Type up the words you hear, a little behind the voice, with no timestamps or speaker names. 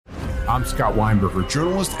I'm Scott Weinberger,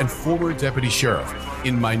 journalist and former deputy sheriff.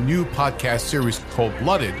 In my new podcast series,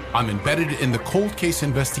 Cold-Blooded, I'm embedded in the cold case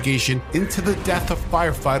investigation into the death of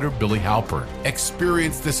firefighter Billy Halpern.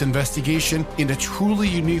 Experience this investigation in a truly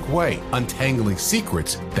unique way, untangling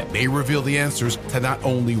secrets that may reveal the answers to not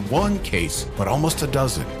only one case, but almost a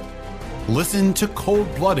dozen. Listen to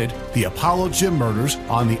Cold-Blooded, the Apollo Gym Murders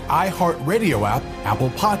on the iHeartRadio app, Apple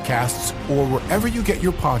Podcasts, or wherever you get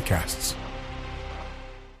your podcasts.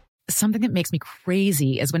 Something that makes me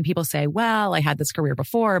crazy is when people say, well, I had this career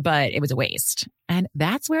before, but it was a waste. And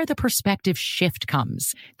that's where the perspective shift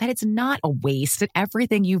comes, that it's not a waste, that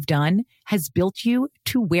everything you've done has built you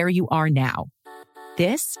to where you are now.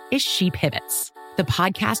 This is She Pivots, the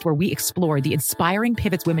podcast where we explore the inspiring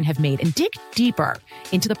pivots women have made and dig deeper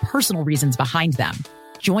into the personal reasons behind them.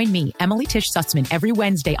 Join me, Emily Tish Sussman, every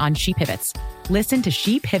Wednesday on She Pivots. Listen to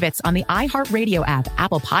She Pivots on the iHeartRadio app,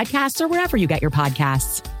 Apple Podcasts, or wherever you get your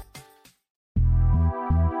podcasts.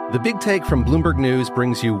 The Big Take from Bloomberg News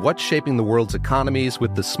brings you what's shaping the world's economies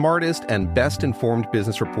with the smartest and best-informed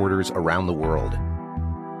business reporters around the world.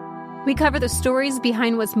 We cover the stories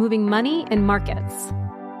behind what's moving money and markets,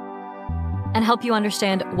 and help you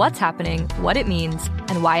understand what's happening, what it means,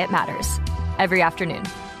 and why it matters every afternoon.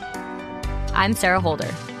 I'm Sarah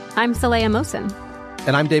Holder. I'm Saleha Mohsin.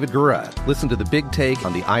 And I'm David Gura. Listen to The Big Take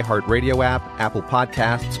on the iHeartRadio app, Apple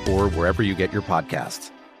Podcasts, or wherever you get your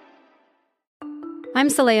podcasts. I'm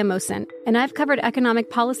Saleha Mohsin, and I've covered economic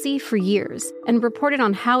policy for years and reported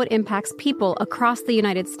on how it impacts people across the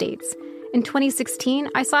United States. In 2016,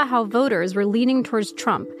 I saw how voters were leaning towards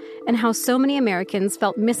Trump and how so many Americans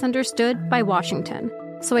felt misunderstood by Washington.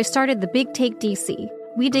 So I started The Big Take DC.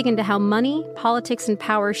 We dig into how money, politics, and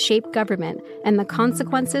power shape government and the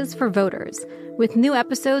consequences for voters. With new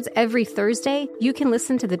episodes every Thursday, you can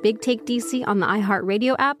listen to The Big Take DC on the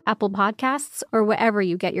iHeartRadio app, Apple Podcasts, or wherever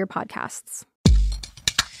you get your podcasts.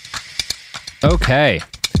 Okay.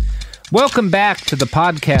 Welcome back to the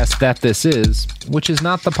podcast that this is, which is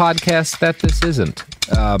not the podcast that this isn't.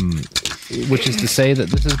 Which is to say that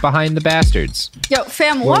this is Behind the Bastards. Yo,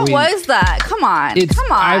 fam, what was that? Come on.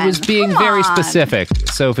 I was being very specific,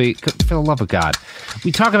 Sophie, for the love of God.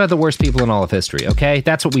 We talk about the worst people in all of history, okay?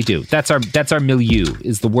 That's what we do. That's our milieu,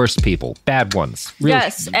 is the worst people. Bad ones.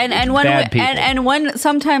 Yes, and when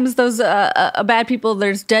sometimes those bad people,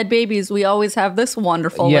 there's dead babies, we always have this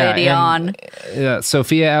wonderful lady on.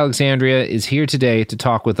 Sophia Alexandria is here today to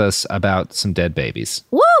talk with us about some dead babies.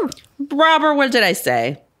 Woo! Robert, what did I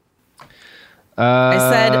say? I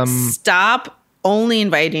said, stop only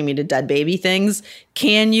inviting me to dead baby things.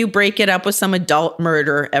 Can you break it up with some adult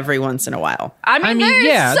murder every once in a while? I mean,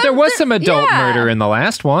 there was some adult murder in the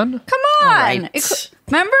last one. Come on. Right.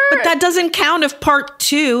 Remember? But that doesn't count if part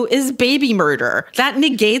 2 is baby murder. That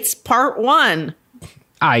negates part 1.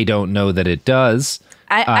 I don't know that it does.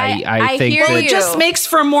 I think hear that you. It just makes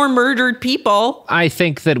for more murdered people. I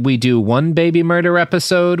think that we do one baby murder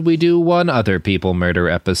episode, we do one other people murder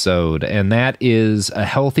episode, and that is a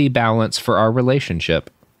healthy balance for our relationship.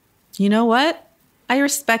 You know what? I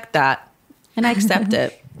respect that, and I accept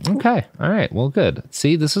it. Okay. All right. Well, good.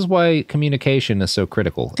 See, this is why communication is so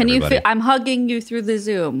critical. Can everybody. You feel? I'm hugging you through the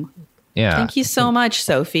Zoom. Yeah. Thank you so much,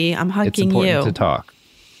 Sophie. I'm hugging you. It's important to talk.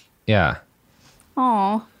 Yeah.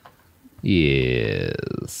 Aw.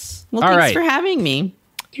 Yes. Well, thanks for having me.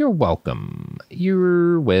 You're welcome.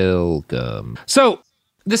 You're welcome. So,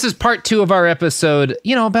 this is part 2 of our episode,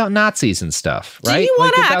 about Nazis and stuff, right? Do you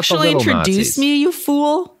want to actually introduce me, you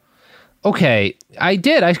fool? Okay, I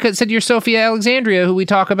did. I said you're Sophia Alexandria, who we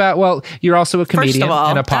talk about. Well, you're also a comedian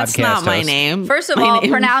and a podcast that's not host. my name. First of all,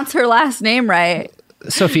 pronounce her last name right.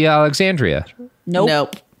 Sophia Alexandria.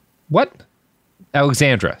 Nope. What?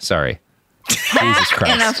 Alexandra, sorry. Jesus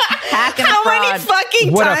Christ. How many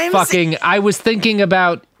fucking times? I was thinking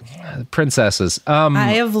about princesses.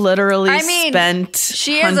 I have literally spent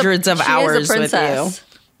hundreds of hours with you.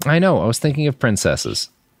 I know. I was thinking of princesses.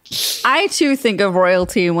 I too think of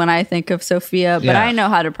royalty when I think of Sophia, but I know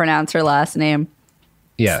how to pronounce her last name.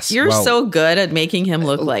 Yes. You're so good at making him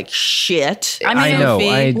look like shit. I know.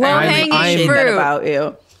 I'm that about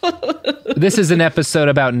you. This is an episode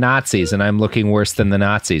about Nazis, and I'm looking worse than the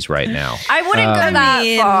Nazis right now. I wouldn't go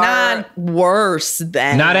that far. Not worse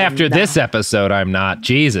than. Not after this episode, I'm not.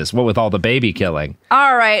 Jesus, what with all the baby killing?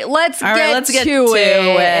 All right, let's get to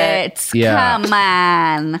it. Yeah. Come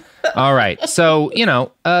on. All right, so one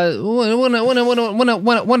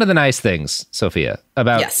of the nice things, Sophia,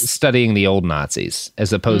 about studying the old Nazis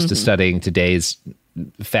as opposed to studying today's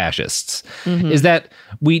fascists is that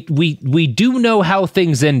we do know how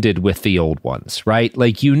things ended with the old ones, right?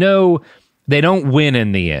 Like, they don't win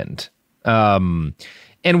in the end.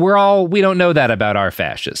 And we don't know that about our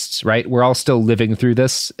fascists, right? We're all still living through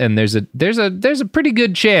this, and there's a pretty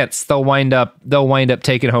good chance they'll wind up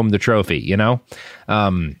taking home the trophy, you know?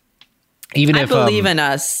 Even if I believe in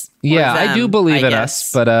us. Yeah, I do believe in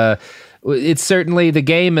us, but it's certainly the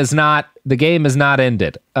game is not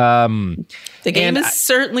ended. The game is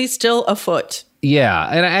certainly still afoot. Yeah,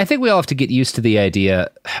 and I think we all have to get used to the idea.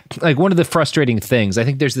 Like, one of the frustrating things, I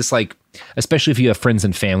think there's this, like, especially if you have friends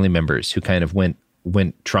and family members who kind of went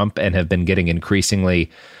Trump and have been getting increasingly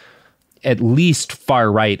at least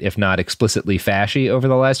far right, if not explicitly fashy over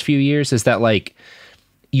the last few years, is that, like,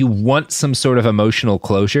 you want some sort of emotional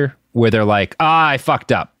closure where they're like, I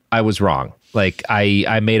fucked up. I was wrong. Like,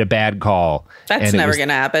 I made a bad call. That's never going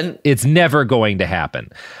to happen. It's never going to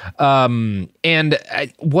happen. And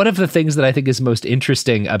one of the things that I think is most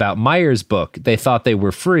interesting about Meyer's book, They Thought They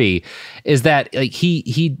Were Free, is that, like,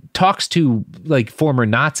 he talks to, like, former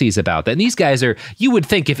Nazis about that. And these guys are, you would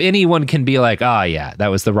think if anyone can be like, oh yeah, that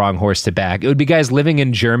was the wrong horse to back, it would be guys living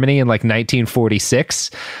in Germany in, like,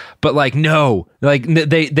 1946. But, like, no, like,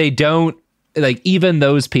 they don't, like, even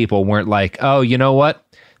those people weren't like, oh, you know what?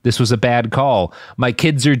 This was a bad call. My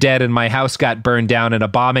kids are dead and my house got burned down in a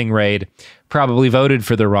bombing raid. Probably voted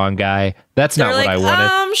for the wrong guy. That's not what I wanted.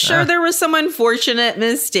 I'm sure there were some unfortunate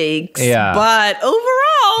mistakes. Yeah. But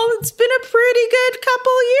overall, it's been a pretty good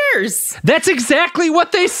couple years. That's exactly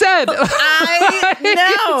what they said. I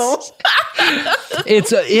know.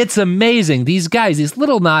 It's amazing. These guys, these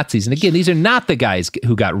little Nazis, and again, these are not the guys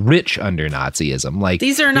who got rich under Nazism. Like,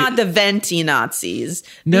 these are not the venti Nazis.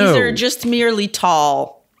 No. These are just merely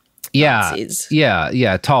tall. Yeah, Nazis.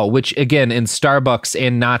 yeah, tall, which again in Starbucks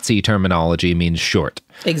and Nazi terminology means short.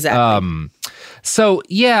 Exactly. So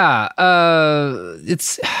yeah,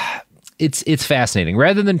 it's fascinating.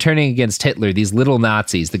 Rather than turning against Hitler, these little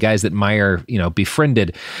Nazis, the guys that Meyer,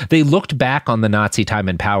 befriended, they looked back on the Nazi time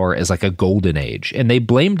in power as like a golden age, and they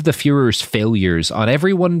blamed the Führer's failures on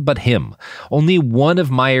everyone but him. Only one of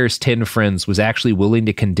Meyer's 10 friends was actually willing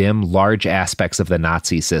to condemn large aspects of the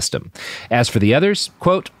Nazi system. As for the others,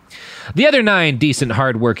 quote, the other 9 decent,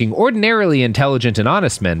 hard-working, ordinarily intelligent and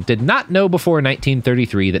honest men did not know before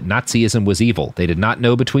 1933 that Nazism was evil. They did not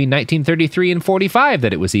know between 1933 and 45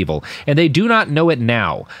 that it was evil, and they do not know it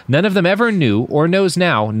now. None of them ever knew, or knows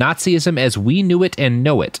now, Nazism as we knew it and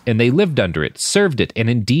know it, and they lived under it, served it, and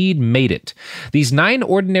indeed made it. These 9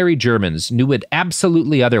 ordinary Germans knew it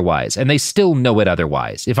absolutely otherwise, and they still know it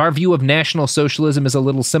otherwise. If our view of National Socialism is a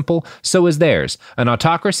little simple, so is theirs. An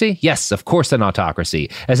autocracy? Yes, of course an autocracy,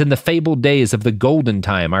 as in the fabled days of the golden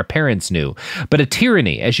time our parents knew. But a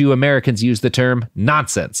tyranny, as you Americans use the term,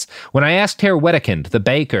 nonsense. When I asked Herr Wedekind, the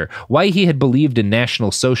baker, why he had believed in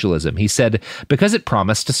National Socialism, he said, because it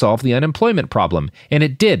promised to solve the unemployment problem. And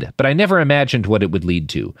it did, but I never imagined what it would lead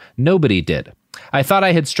to. Nobody did. I thought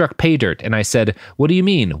I had struck pay dirt, and I said, what do you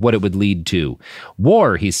mean, what it would lead to?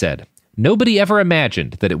 War, he said. Nobody ever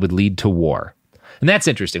imagined that it would lead to war. And that's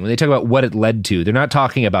interesting. When they talk about what it led to, they're not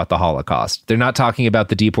talking about the Holocaust. They're not talking about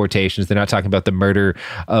the deportations. They're not talking about the murder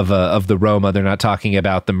of the Roma. They're not talking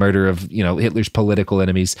about the murder of, Hitler's political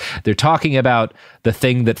enemies. They're talking about the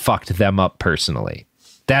thing that fucked them up personally.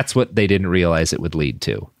 That's what they didn't realize it would lead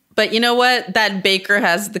to. But you know what? That baker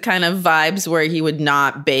has the kind of vibes where he would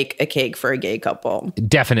not bake a cake for a gay couple.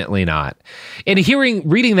 Definitely not. And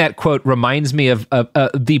reading that quote reminds me of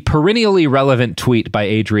the perennially relevant tweet by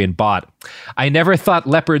Adrian Bott. I never thought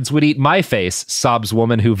leopards would eat my face, sobs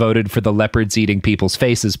woman who voted for the leopards eating people's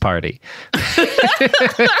faces party.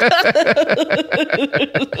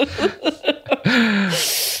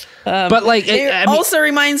 But like, it also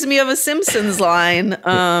reminds me of a Simpsons line.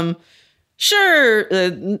 Sure,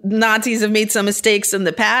 Nazis have made some mistakes in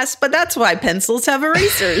the past, but that's why pencils have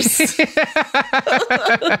erasers.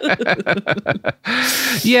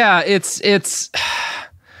 Yeah, it's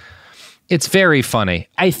very funny.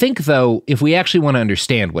 I think, though, if we actually want to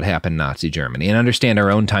understand what happened in Nazi Germany and understand our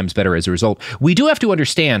own times better as a result, we do have to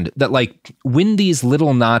understand that, like, when these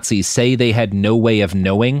little Nazis say they had no way of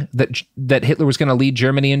knowing that Hitler was going to lead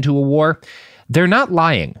Germany into a war, they're not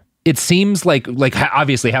lying. It seems like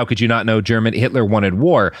obviously, how could you not know Hitler wanted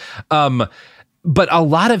war? But a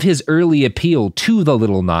lot of his early appeal to the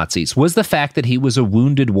little Nazis was the fact that he was a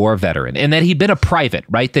wounded war veteran and that he'd been a private,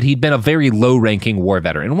 right? That he'd been a very low-ranking war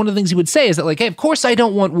veteran. And one of the things he would say is that, like, hey, of course I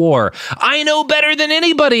don't want war. I know better than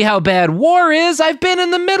anybody how bad war is. I've been in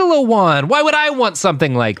the middle of one. Why would I want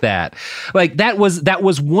something like that? Like, that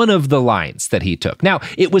was one of the lines that he took. Now,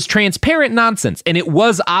 it was transparent nonsense, and it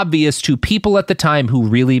was obvious to people at the time who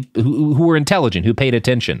were intelligent, who paid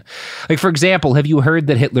attention. Like, for example, have you heard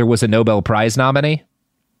that Hitler was a Nobel Prize nominee?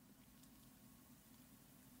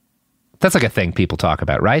 That's like a thing people talk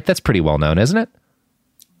about, right? That's pretty well known, isn't it?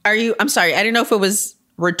 I'm sorry. I didn't know if it was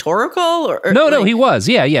rhetorical or no, he was.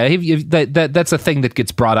 Yeah. That's a thing that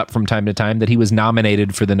gets brought up from time to time, that he was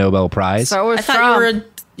nominated for the Nobel Prize. So I thought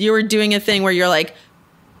you were doing a thing where you're like,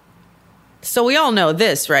 so we all know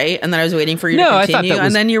this, right? And then I was waiting for you to continue. I thought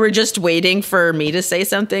and then you were just waiting for me to say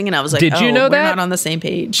something. And I was like, did you know we're that? not on the same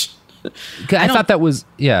page. I thought that was,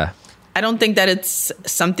 yeah. I don't think that it's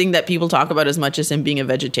something that people talk about as much as him being a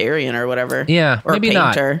vegetarian or whatever. Yeah, or maybe a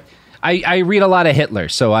painter. Not. I read a lot of Hitler,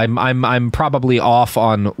 so I'm probably off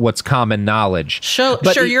on what's common knowledge. Sure,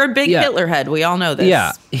 you're a big Hitler head. We all know this.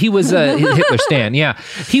 Yeah, he was a Hitler stan. Yeah,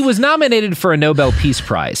 he was nominated for a Nobel Peace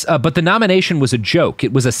Prize, but the nomination was a joke.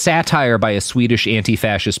 It was a satire by a Swedish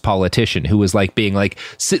anti-fascist politician who was being like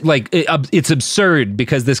it's absurd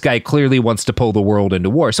because this guy clearly wants to pull the world into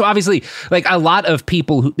war. So obviously, a lot of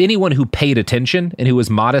people, anyone who paid attention and who was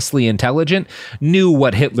modestly intelligent, knew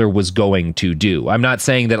what Hitler was going to do. I'm not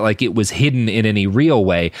saying that it was hidden in any real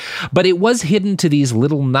way, but it was hidden to these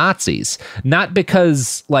little Nazis, not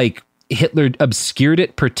because Hitler obscured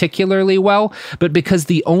it particularly well, but because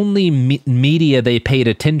the only media they paid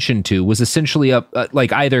attention to was essentially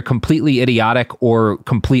either completely idiotic or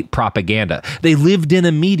complete propaganda. They lived in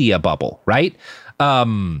a media bubble, right?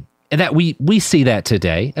 And that we see that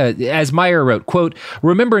today. As Meyer wrote, quote,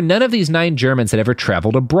 "Remember, none of these 9 Germans had ever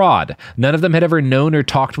traveled abroad. None of them had ever known or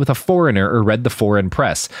talked with a foreigner or read the foreign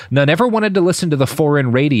press. None ever wanted to listen to the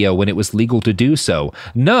foreign radio when it was legal to do so.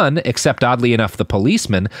 None, except oddly enough the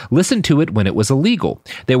policemen, listened to it when it was illegal.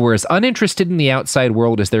 They were as uninterested in the outside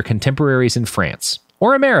world as their contemporaries in France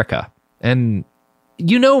or America." And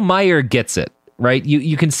Meyer gets it. Right?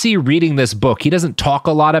 You can see reading this book, he doesn't talk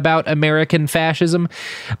a lot about American fascism,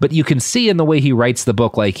 but you can see in the way he writes the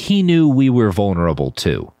book, he knew we were vulnerable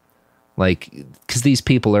too. Because these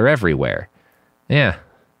people are everywhere. Yeah.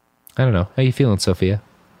 I don't know. How you feeling, Sophia?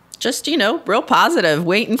 Just, real positive,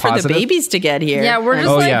 waiting for the babies to get here. Yeah, we're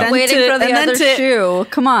just waiting for the other shoe.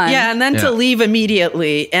 Come on. Yeah, and then to leave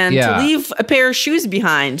immediately and to leave a pair of shoes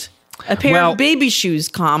behind. A pair of baby shoes,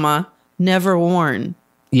 never worn.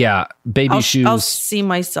 Yeah, shoes. I'll see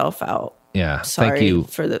myself out. Yeah, sorry thank you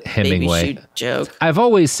for the Hemingway baby shoe joke. I've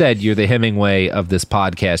always said you're the Hemingway of this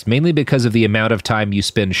podcast, mainly because of the amount of time you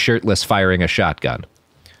spend shirtless firing a shotgun.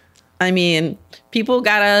 I mean, people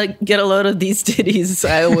gotta get a load of these titties,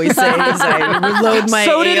 I always say, as I reload my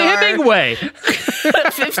So AR. did Hemingway.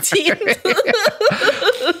 15.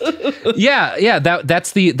 Yeah,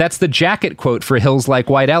 that's the jacket quote for Hills Like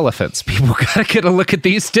White Elephants. People gotta get a look at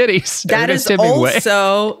these titties. That is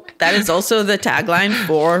also the tagline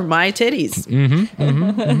for my titties.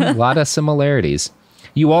 A lot of similarities.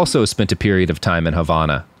 You also spent a period of time in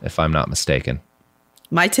Havana, if I'm not mistaken.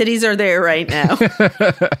 My titties are there right now.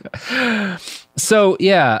 So,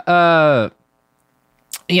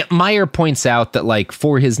 Meyer points out that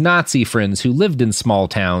for his Nazi friends who lived in small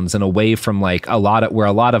towns and away from where a lot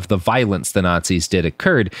of the violence the Nazis did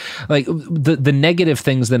occurred, the negative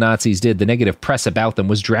things the Nazis did, the negative press about them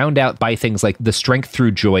was drowned out by things like the Strength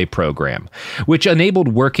Through Joy program, which enabled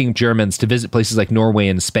working Germans to visit places like Norway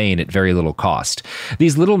and Spain at very little cost.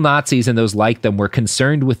 These little Nazis and those like them were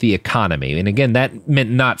concerned with the economy. And again, that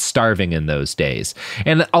meant not starving in those days.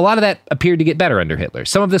 And a lot of that appeared to get better under Hitler.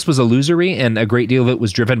 Some of this was illusory, and a great deal of it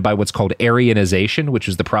was driven by what's called Aryanization, which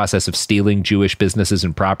is the process of stealing Jewish businesses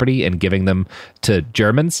and property and giving them to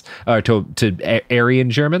Germans, or to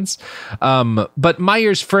Aryan Germans. But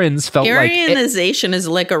Meyer's friends felt Aryanization is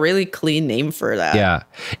a really clean name for that. Yeah,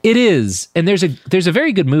 it is. And there's a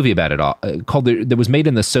very good movie about it all, that was made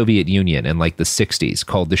in the Soviet Union in the 60s,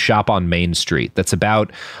 called The Shop on Main Street. That's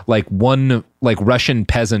about one Russian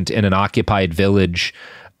peasant in an occupied village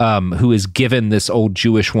who is given this old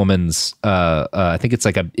Jewish woman's, I think it's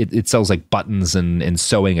it sells buttons and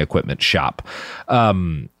sewing equipment shop.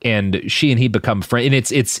 And she and he become friends. And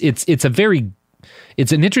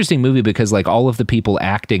it's an interesting movie because all of the people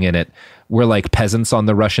acting in it were peasants on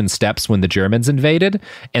the Russian steppes when the Germans invaded,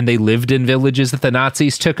 and they lived in villages that the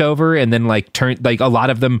Nazis took over, and then turned a lot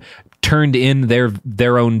of them turned in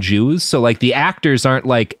their own Jews. So the actors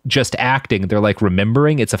aren't just acting, they're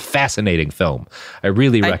remembering. It's a fascinating film. I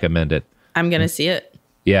really recommend it. I'm going to see it.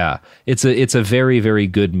 Yeah. It's a very, very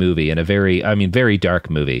good movie, and a very dark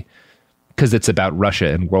movie, because it's about Russia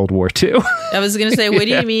and World War II. I was going to say, what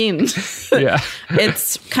do you mean? Yeah.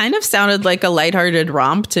 It's kind of sounded like a lighthearted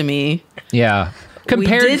romp to me. Yeah. We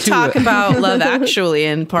did talk about Love Actually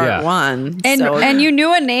in part 1. And you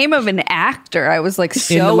knew a name of an actor. I was so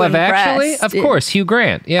in the Love impressed. Actually? Of course, Hugh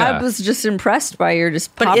Grant. Yeah. I was just impressed by your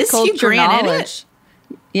pop is culture Hugh Grant knowledge.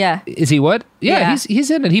 Yeah. Is he what? Yeah. He's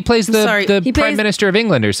in it. He plays the Prime Minister of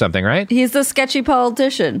England or something, right? He's the sketchy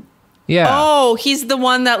politician. Yeah. Oh, he's the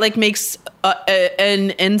one that like makes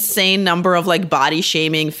an insane number of like body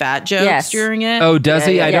shaming fat jokes during it. Oh, does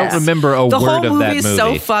he? I don't remember a word of that movie. The whole movie is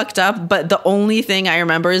so fucked up, but the only thing I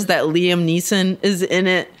remember is that Liam Neeson is in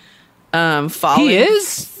it. Falling he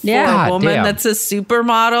is? For a woman that's a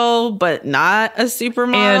supermodel, but not a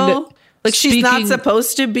supermodel. And like she's not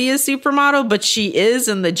supposed to be a supermodel, but she is.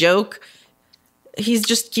 And the joke, he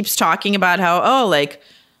just keeps talking about how, like,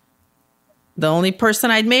 the only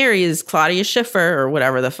person I'd marry is Claudia Schiffer or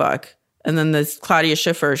whatever the fuck. And then this Claudia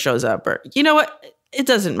Schiffer shows up. Or you know what? It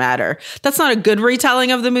doesn't matter. That's not a good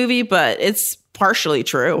retelling of the movie, but it's partially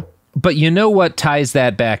true. But you know what ties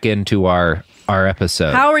that back into our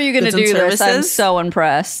episode? How are you going to do this? I'm so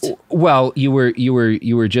impressed. Well, you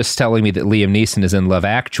were just telling me that Liam Neeson is in Love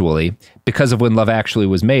Actually because of when Love Actually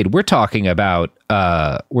was made. We're talking about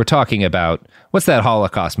what's that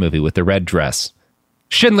Holocaust movie with the red dress?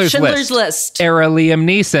 Schindler's List. Era Liam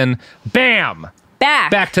Neeson. Bam.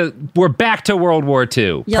 We're back to World War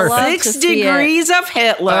II. Perfect. 6 degrees of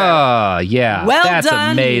Hitler. Oh, yeah. Well that's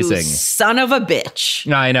done, amazing. You son of a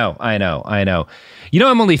bitch. I know. You know,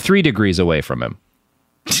 I'm only 3 degrees away from him.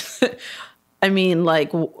 I mean,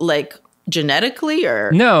 like genetically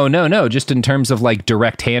or? No. Just in terms of like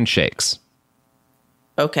direct handshakes.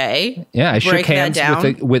 Okay. Yeah, I shook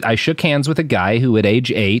hands with a guy who at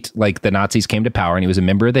age 8, like the Nazis came to power and he was a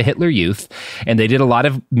member of the Hitler Youth, and they did a lot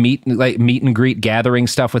of meet and greet gathering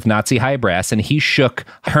stuff with Nazi high brass, and he shook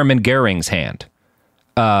Hermann Goering's hand.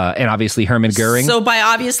 And obviously Hermann Goering. So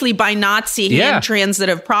by Nazi hand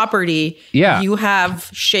transitive property, you have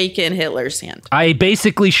shaken Hitler's hand. I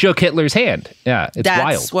basically shook Hitler's hand. Yeah, it's wild.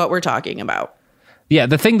 That's what we're talking about. Yeah,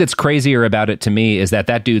 the thing that's crazier about it to me is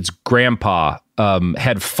that dude's grandpa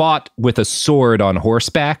had fought with a sword on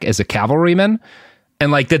horseback as a cavalryman.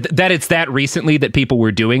 And like that it's that recently that people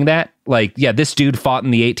were doing that. Like, yeah, this dude fought in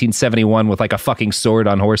the 1871 with like a fucking sword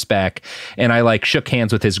on horseback. And I like shook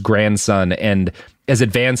hands with his grandson. And as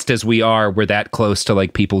advanced as we are, we're that close to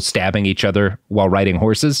like people stabbing each other while riding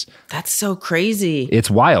horses. That's so crazy. It's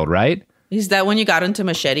wild, right? Is that when you got into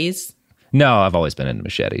machetes? No, I've always been into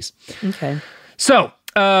machetes. Okay. So,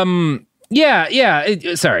 sorry.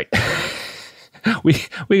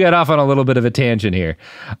 we got off on a little bit of a tangent here.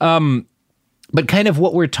 But kind of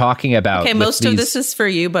what we're talking about. Okay, most of this is for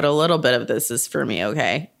you, but a little bit of this is for me,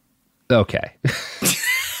 okay? Okay.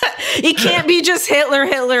 It can't be just Hitler,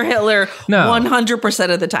 no.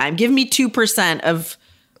 100% of the time. Give me 2% of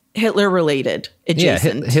Hitler-related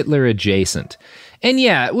adjacent. Yeah, Hitler adjacent. And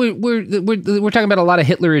yeah, we're talking about a lot of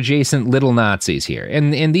Hitler adjacent little Nazis here,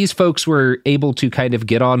 and these folks were able to kind of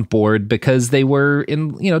get on board because they were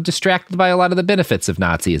distracted by a lot of the benefits of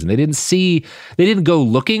Nazism. They didn't go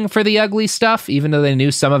looking for the ugly stuff, even though they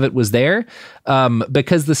knew some of it was there,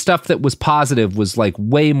 because the stuff that was positive was like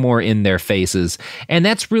way more in their faces, and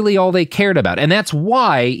that's really all they cared about. And that's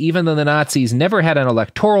why, even though the Nazis never had an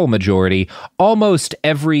electoral majority, almost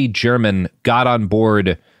every German got on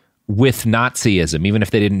board with Nazism, even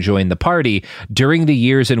if they didn't join the party, during the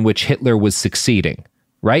years in which Hitler was succeeding,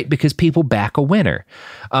 right? Because people back a winner.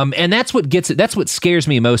 And that's what scares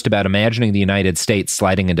me most about imagining the United States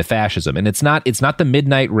sliding into fascism. And it's not the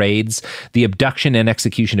midnight raids, the abduction and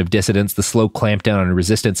execution of dissidents, the slow clampdown on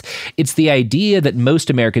resistance. It's the idea that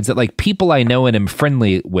most Americans, that like people I know and am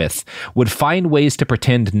friendly with, would find ways to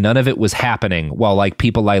pretend none of it was happening while like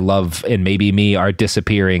people I love and maybe me are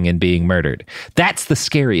disappearing and being murdered. That's the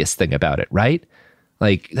scariest thing about it, right?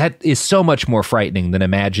 Like, that is so much more frightening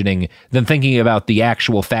than thinking about the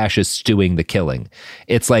actual fascists doing the killing.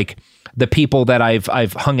 It's like the people that I've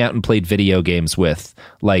hung out and played video games with,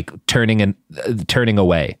 like turning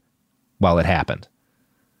away while it happened.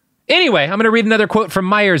 Anyway, I'm going to read another quote from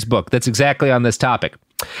Meyer's book that's exactly on this topic.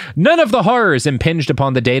 None of the horrors impinged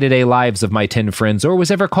upon the day-to-day lives of my 10 friends or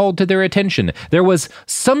was ever called to their attention. There was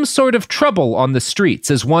some sort of trouble on the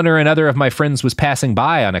streets as one or another of my friends was passing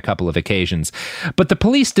by on a couple of occasions. But the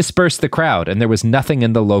police dispersed the crowd and there was nothing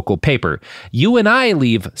in the local paper. You and I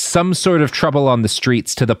leave some sort of trouble on the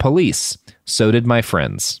streets to the police. So did my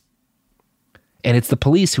friends. And it's the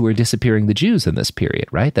police who are disappearing the Jews in this period,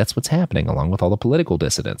 right? That's what's happening, along with all the political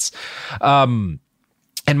dissidents.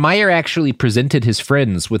 And Meyer actually presented his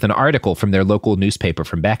friends with an article from their local newspaper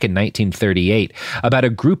from back in 1938 about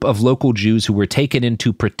a group of local Jews who were taken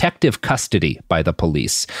into protective custody by the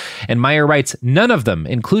police. And Meyer writes, none of them,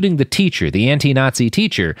 including the teacher, the anti-Nazi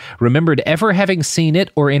teacher, remembered ever having seen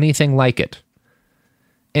it or anything like it.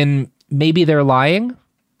 And maybe they're lying.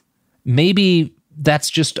 Maybe that's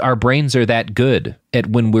just, our brains are that good at,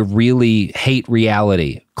 when we really hate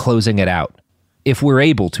reality, closing it out. If we're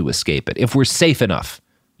able to escape it, if we're safe enough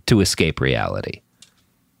to escape reality.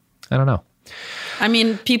 I don't know. I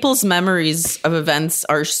mean, people's memories of events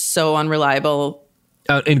are so unreliable.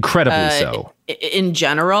 Incredibly so. In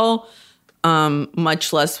general,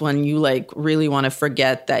 much less when you like really want to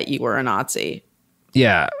forget that you were a Nazi.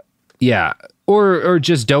 Yeah. Yeah. Or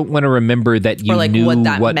just don't want to remember that you like knew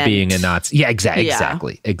what being a Nazi. Yeah,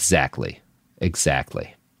 exactly.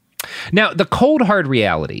 Now, the cold, hard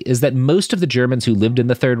reality is that most of the Germans who lived in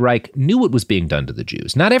the Third Reich knew what was being done to the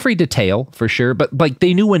Jews. Not every detail, for sure, but like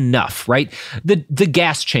they knew enough, right? The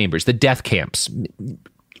gas chambers, the death camps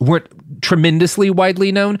weren't tremendously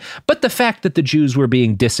widely known, but the fact that the Jews were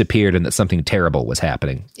being disappeared and that something terrible was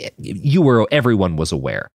happening, everyone was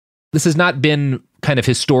aware. This has not been kind of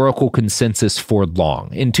historical consensus for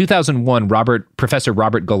long. In 2001, Professor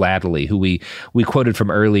Robert Galadley, who we quoted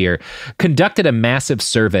from earlier, conducted a massive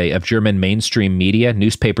survey of German mainstream media,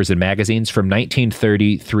 newspapers and magazines from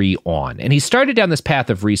 1933 on. And he started down this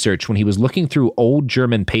path of research when he was looking through old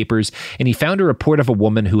German papers, and he found a report of a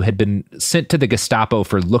woman who had been sent to the Gestapo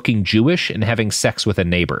for looking Jewish and having sex with a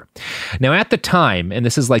neighbor. Now, at the time, and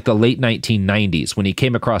this is like the late 1990s, when he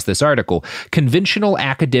came across this article, conventional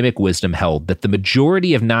academic wisdom held that the majority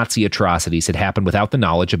of Nazi atrocities had happened without the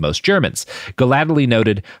knowledge of most Germans. Galadley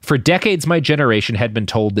noted, "For decades, my generation had been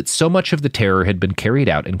told that so much of the terror had been carried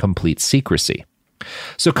out in complete secrecy."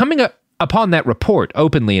 So coming upon that report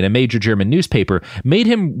openly in a major German newspaper made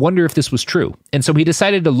him wonder if this was true. And so he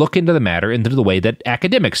decided to look into the matter into the way that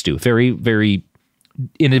academics do,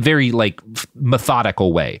 in a very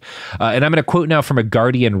methodical way. And I'm going to quote now from a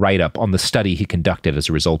Guardian write-up on the study he conducted as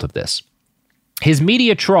a result of this. His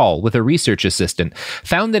media trawl with a research assistant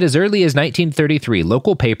found that as early as 1933,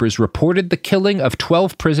 local papers reported the killing of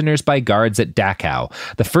 12 prisoners by guards at Dachau,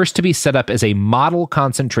 the first to be set up as a model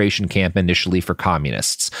concentration camp initially for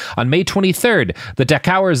communists. On May 23rd, the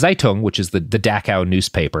Dachauer Zeitung, which is the Dachau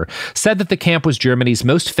newspaper, said that the camp was Germany's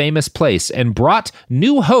most famous place and brought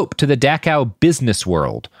new hope to the Dachau business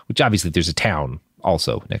world, which obviously there's a town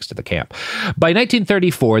also next to the camp. By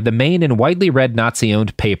 1934, the main and widely read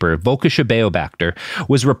Nazi-owned paper, Völkische Beobachter,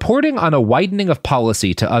 was reporting on a widening of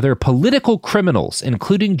policy to other political criminals,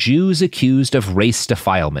 including Jews accused of race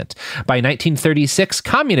defilement. By 1936,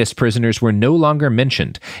 communist prisoners were no longer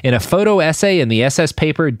mentioned. In a photo essay in the SS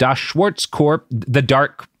paper Das Schwarzkorps, the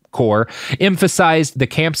Dark Corps, emphasized the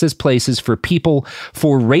camps as places for people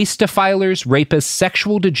for race defilers, rapists,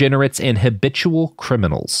 sexual degenerates, and habitual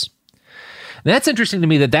criminals. And that's interesting to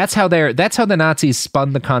me that's how the Nazis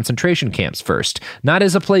spun the concentration camps first, not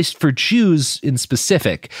as a place for Jews in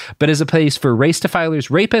specific, but as a place for race defilers,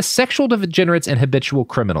 rapists, sexual degenerates, and habitual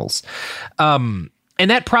criminals. And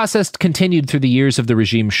that process continued through the years of the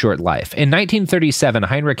regime's short life. In 1937,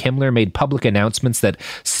 Heinrich Himmler made public announcements that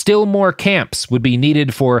still more camps would be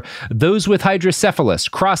needed for those with hydrocephalus,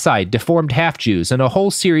 cross-eyed, deformed half-Jews, and a whole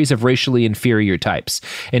series of racially inferior types.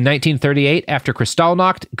 In 1938, after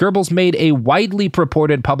Kristallnacht, Goebbels made a widely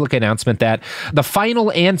purported public announcement that the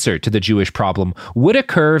final answer to the Jewish problem would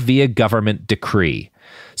occur via government decree.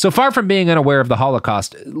 So far from being unaware of the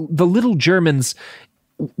Holocaust, the little Germans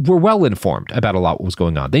were well informed about a lot what was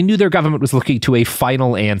going on. They knew their government was looking to a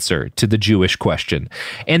final answer to the Jewish question,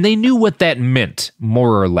 and they knew what that meant,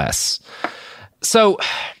 more or less. So,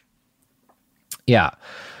 yeah.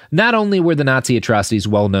 Not only were the Nazi atrocities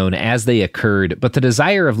well known as they occurred, but the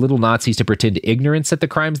desire of little Nazis to pretend ignorance at the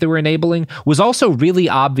crimes they were enabling was also really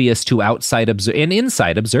obvious to outside and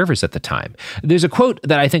inside observers at the time. There's a quote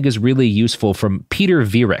that I think is really useful from Peter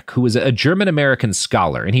Viereck, who was a German-American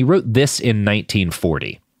scholar, and he wrote this in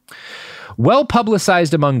 1940. Well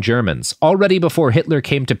publicized among Germans, already before Hitler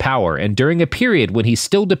came to power and during a period when he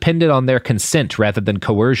still depended on their consent rather than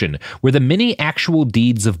coercion, were the many actual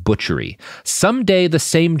deeds of butchery. Someday the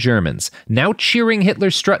same Germans, now cheering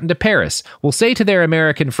Hitler's strut into Paris, will say to their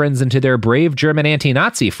American friends and to their brave German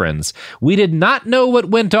anti-Nazi friends, "We did not know what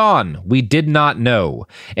went on. We did not know.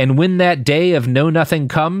 And when that day of know-nothing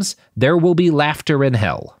comes, there will be laughter in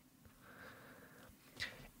hell."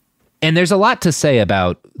 And there's a lot to say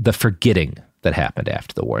about the forgetting that happened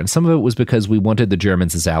after the war. And some of it was because we wanted the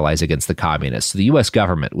Germans as allies against the communists. So the U.S.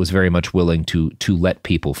 government was very much willing to let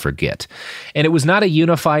people forget. And it was not a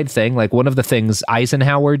unified thing. Like one of the things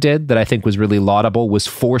Eisenhower did that I think was really laudable was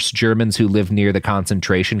force Germans who lived near the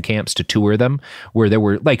concentration camps to tour them, where there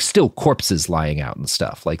were still corpses lying out and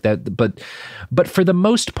stuff like that. But for the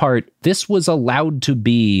most part, this was allowed to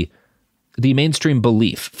be the mainstream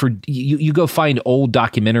belief. For you go find old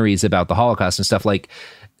documentaries about the Holocaust and stuff, like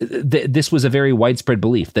this was a very widespread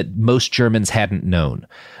belief that most Germans hadn't known,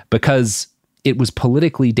 because it was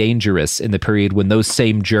politically dangerous in the period when those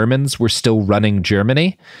same Germans were still running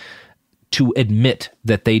Germany to admit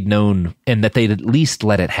that they'd known and that they'd at least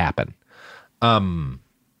let it happen. And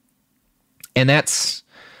that's,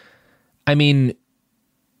 I mean,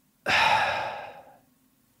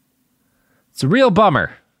 it's a real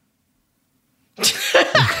bummer.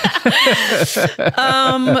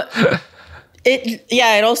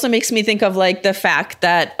 It also makes me think of like the fact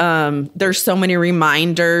that there's so many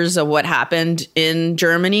reminders of what happened in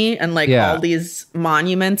Germany and like all these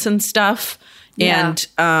monuments and stuff, and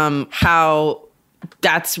how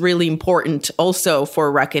that's really important also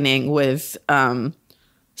for reckoning with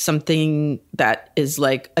something that is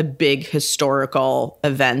like a big historical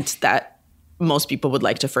event that most people would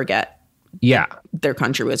like to forget. Yeah, their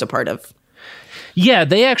country was a part of. Yeah,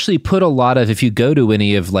 they actually put a lot of, if you go to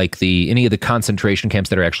any of the concentration camps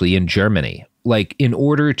that are actually in Germany, like in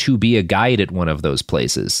order to be a guide at one of those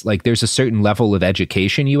places, like there's a certain level of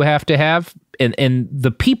education you have to have. And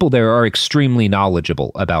the people there are extremely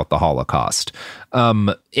knowledgeable about the Holocaust.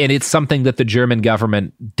 And it's something that the German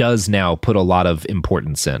government does now put a lot of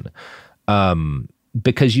importance in.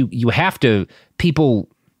 Because you have to, people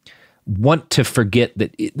want to forget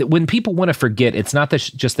that when people want to forget, it's not that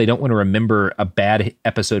just they don't want to remember a bad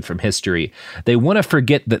episode from history. They want to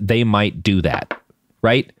forget that they might do that,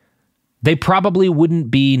 right? They probably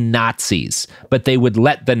wouldn't be Nazis, but they would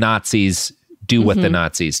let the Nazis do what the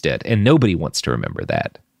Nazis did. And nobody wants to remember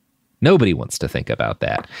that. Nobody wants to think about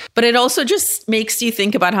that. But it also just makes you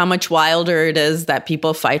think about how much wilder it is that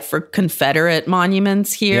people fight for Confederate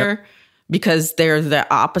monuments here, because they're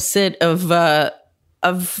the opposite of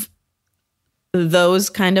those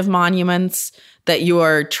kind of monuments, that you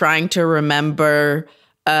are trying to remember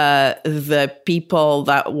the people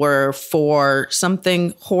that were for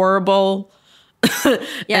something horrible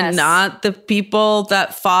and not the people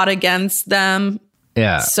that fought against them.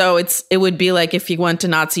 Yeah. So it would be like if you went to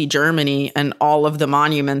Nazi Germany and all of the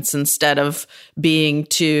monuments, instead of being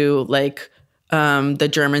to like the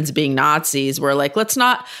Germans being Nazis, were like,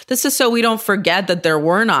 this is so we don't forget that there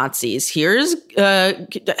were Nazis. Here's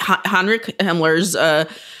Heinrich Himmler's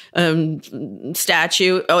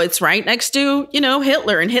statue. Oh, it's right next to,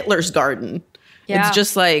 Hitler in Hitler's garden. Yeah. It's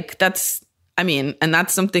just like, and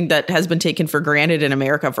that's something that has been taken for granted in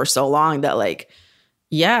America for so long that like,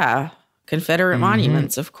 Confederate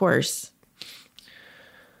monuments, of course.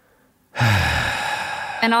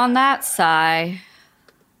 And on that sigh,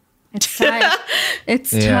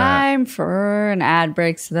 it's time for an ad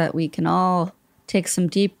break so that we can all take some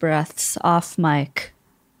deep breaths off mic.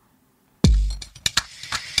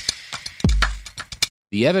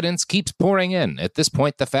 The evidence keeps pouring in. At this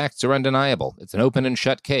point, the facts are undeniable. It's an open and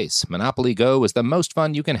shut case. Monopoly Go is the most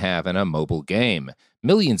fun you can have in a mobile game.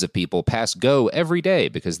 Millions of people pass Go every day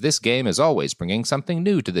because this game is always bringing something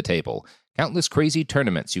new to the table. Countless crazy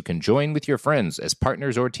tournaments you can join with your friends as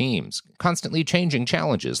partners or teams. Constantly changing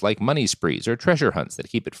challenges like money sprees or treasure hunts that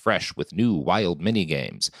keep it fresh with new wild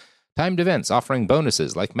mini-games. Timed events offering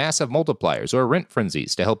bonuses like massive multipliers or rent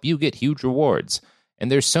frenzies to help you get huge rewards. And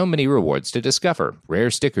there's so many rewards to discover. Rare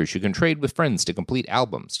stickers you can trade with friends to complete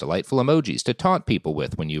albums, delightful emojis to taunt people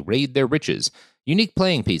with when you raid their riches, unique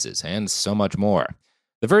playing pieces, and so much more.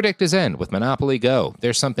 The verdict is in with Monopoly Go.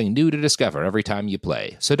 There's something new to discover every time you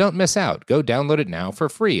play. So don't miss out. Go download it now for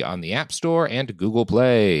free on the App Store and Google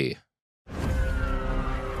Play.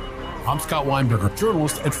 I'm Scott Weinberger,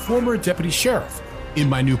 journalist and former deputy sheriff. In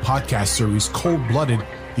my new podcast series, Cold Blooded,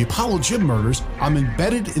 The Apollo Gym Murders, I'm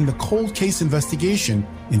embedded in the cold case investigation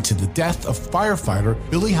into the death of firefighter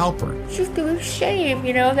Billy Halpern. It's just a shame,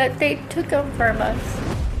 that they took him from us.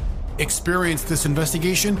 Experience this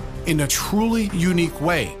investigation in a truly unique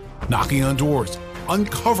way, knocking on doors,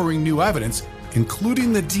 uncovering new evidence,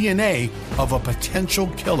 including the DNA of a potential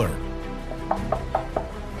killer.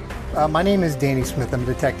 My name is Danny Smith. I'm a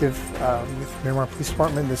detective with Miramar Police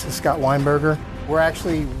Department. This is Scott Weinberger. We're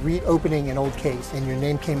actually reopening an old case, and your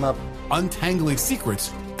name came up. Untangling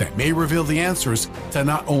secrets that may reveal the answers to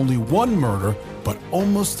not only one murder, but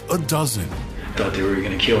almost a dozen. I thought they were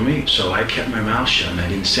going to kill me, so I kept my mouth shut and I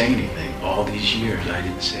didn't say anything. All these years, I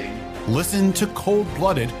didn't say anything. Listen to Cold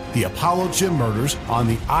Blooded, The Apollo Gym Murders on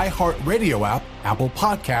the iHeartRadio app, Apple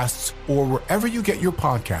Podcasts, or wherever you get your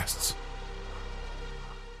podcasts.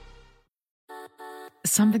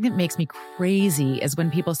 Something that makes me crazy is when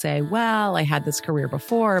people say, well, I had this career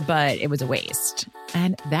before, but it was a waste.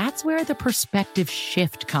 And that's where the perspective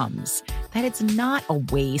shift comes, that it's not a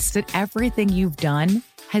waste, that everything you've done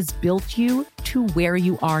has built you to where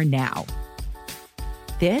you are now.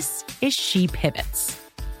 This is She Pivots,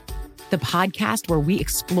 the podcast where we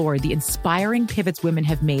explore the inspiring pivots women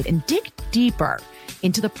have made and dig deeper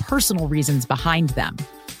into the personal reasons behind them.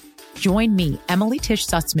 Join me, Emily Tish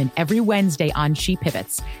Sussman, every Wednesday on She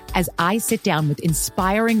Pivots as I sit down with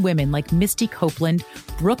inspiring women like Misty Copeland,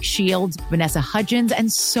 Brooke Shields, Vanessa Hudgens,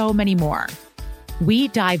 and so many more. We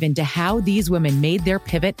dive into how these women made their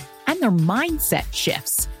pivot and their mindset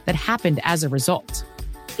shifts that happened as a result.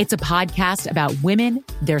 It's a podcast about women,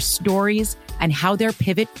 their stories, and how their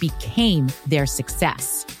pivot became their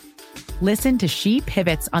success. Listen to She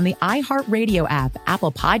Pivots on the iHeartRadio app,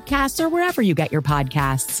 Apple Podcasts, or wherever you get your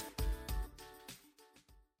podcasts.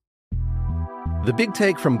 The Big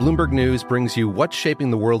Take from Bloomberg News brings you what's shaping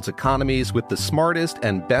the world's economies with the smartest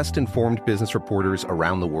and best-informed business reporters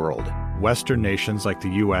around the world. Western nations like the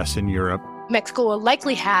U.S. and Europe. Mexico will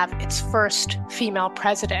likely have its first female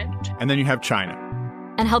president. And then you have China.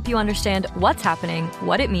 And help you understand what's happening,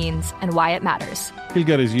 what it means, and why it matters. He'll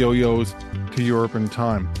get his yo-yos to Europe in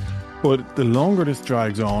time. But the longer this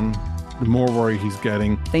drags on, the more worry he's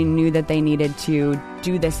getting. They knew that they needed to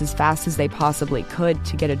do this as fast as they possibly could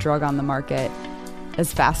to get a drug on the market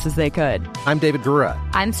as fast as they could. I'm David Gura.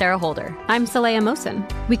 I'm Sarah Holder. I'm Saleha Mohsen.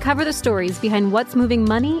 We cover the stories behind what's moving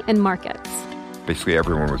money and markets. Basically,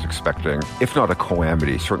 everyone was expecting, if not a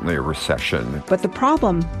calamity, certainly a recession. But the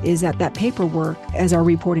problem is that paperwork, as our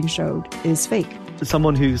reporting showed, is fake. As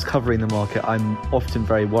someone who's covering the market, I'm often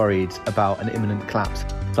very worried about an imminent collapse.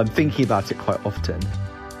 So I'm thinking about it quite often.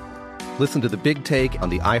 Listen to The Big Take on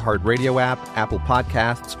the iHeartRadio app, Apple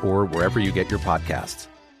Podcasts, or wherever you get your podcasts.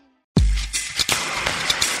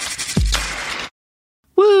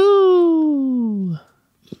 Woo!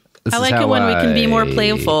 I like it when we can be more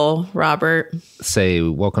playful, Robert. Say,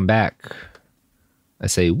 welcome back. I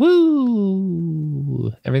say,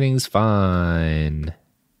 woo! Everything's fine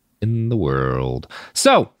in the world.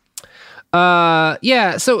 So, so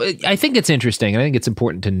I think it's interesting. And I think it's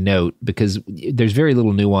important to note, because there's very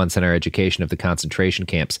little nuance in our education of the concentration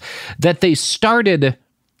camps, that they started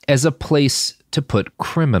as a place to put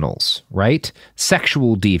criminals, right?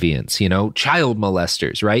 Sexual deviants, child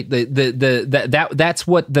molesters, right? That's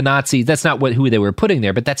what the Nazis, that's not who they were putting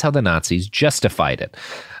there, but that's how the Nazis justified it.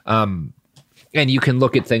 And you can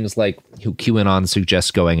look at things like who QAnon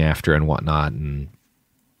suggests going after and whatnot, and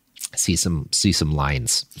see some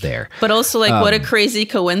lines there. But also, what a crazy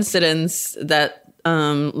coincidence that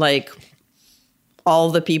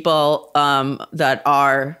all the people that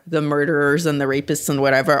are the murderers and the rapists and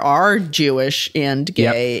whatever are Jewish and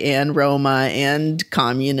gay and Roma and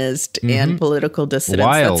communist and political dissidents.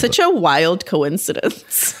 Wild. That's such a wild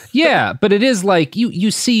coincidence. Yeah, but it is like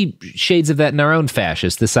you see shades of that in our own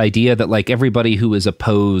fascists. This idea that everybody who is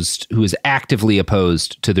actively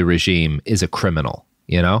opposed to the regime is a criminal,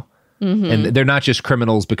 Mm-hmm. And they're not just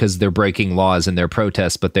criminals because they're breaking laws in their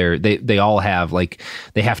protests, but they all have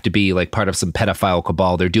they have to be part of some pedophile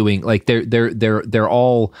cabal. They're doing they're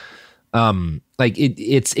all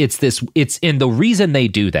it's and the reason they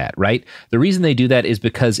do that, right? The reason they do that is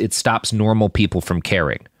because it stops normal people from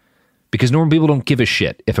caring. Because normal people don't give a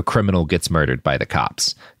shit if a criminal gets murdered by the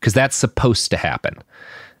cops, because that's supposed to happen.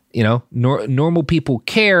 Normal people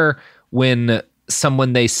care when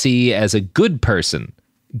someone they see as a good person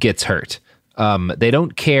gets hurt. They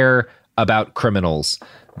don't care about criminals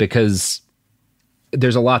because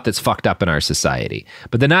there's a lot that's fucked up in our society.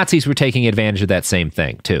 But the Nazis were taking advantage of that same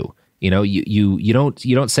thing too. You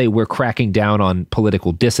don't say we're cracking down on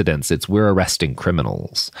political dissidents. It's we're arresting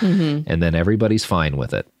criminals, and then everybody's fine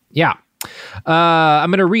with it. Yeah,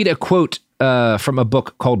 I'm going to read a quote from a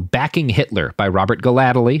book called Backing Hitler by Robert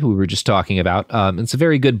Gallatley, who we were just talking about. It's a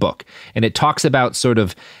very good book, and it talks about sort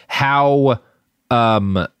of how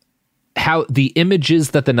the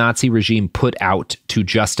images that the Nazi regime put out to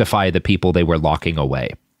justify the people they were locking away.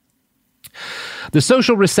 The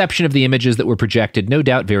social reception of the images that were projected no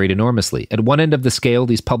doubt varied enormously. At one end of the scale,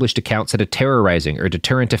 these published accounts had a terrorizing or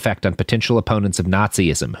deterrent effect on potential opponents of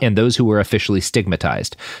Nazism and those who were officially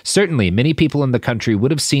stigmatized. Certainly, many people in the country would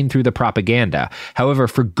have seen through the propaganda. However,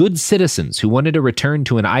 for good citizens who wanted to return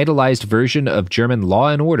to an idolized version of German law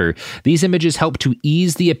and order, these images helped to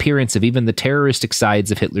ease the appearance of even the terroristic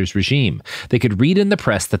sides of Hitler's regime. They could read in the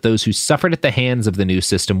press that those who suffered at the hands of the new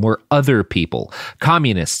system were other people,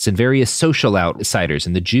 communists and various social outsiders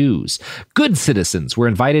and the Jews. Good citizens were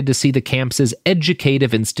invited to see the camps as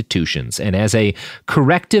educative institutions and as a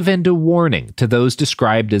corrective and a warning to those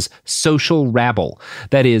described as social rabble,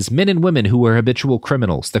 that is, men and women who were habitual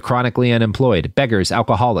criminals, the chronically unemployed, beggars,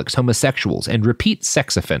 alcoholics, homosexuals, and repeat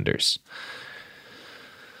sex offenders.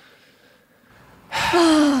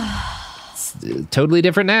 It's totally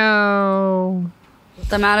different now.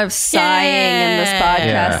 The amount of sighing in this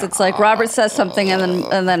podcast. It's like Robert says something and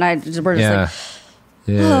then we're just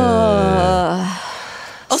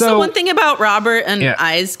Also, one thing about Robert and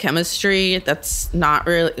I's chemistry that's not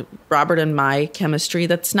really Robert and my chemistry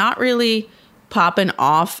that's not really popping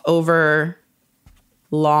off over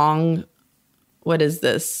long. What is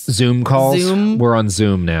this? Zoom calls. We're on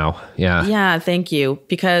Zoom now. Yeah. Yeah. Thank you.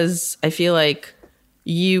 Because I feel like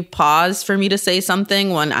you pause for me to say something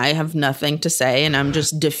when I have nothing to say and I'm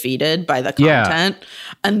just defeated by the content.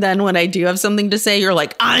 And then when I do have something to say, you're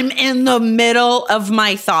like, I'm in the middle of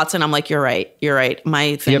my thoughts. And I'm like, you're right. You're right.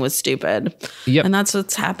 My thing was stupid. Yep. And that's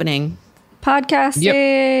what's happening. Podcasting.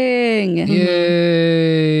 Yay.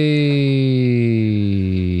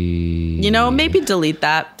 You know, maybe delete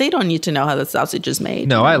that. They don't need to know how the sausage is made.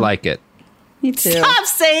 No, I like it. Me too. Stop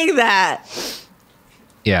saying that.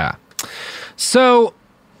 Yeah. So,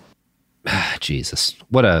 Jesus,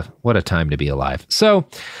 what a time to be alive. So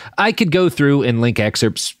I could go through and link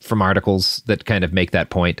excerpts from articles that kind of make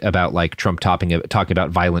that point about like Trump talking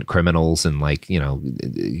about violent criminals and like, you know,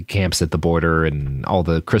 camps at the border and all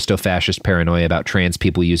the Christo-fascist paranoia about trans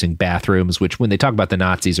people using bathrooms, which when they talk about the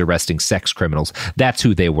Nazis arresting sex criminals, that's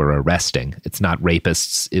who they were arresting. It's not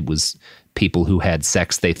rapists. It was people who had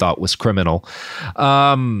sex they thought was criminal.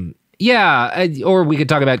 Yeah, or we could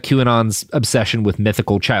talk about QAnon's obsession with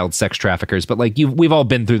mythical child sex traffickers, but like we've all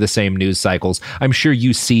been through the same news cycles. I'm sure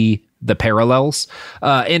you see the parallels.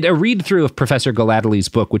 And a read through of Professor Galadely's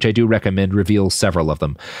book, which I do recommend, reveals several of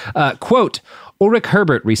them. Quote, Ulrich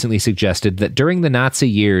Herbert recently suggested that during the Nazi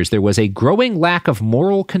years, there was a growing lack of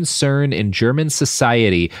moral concern in German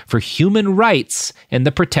society for human rights and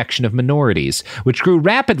the protection of minorities, which grew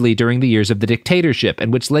rapidly during the years of the dictatorship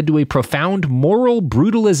and which led to a profound moral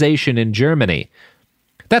brutalization in Germany.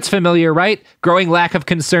 That's familiar, right? Growing lack of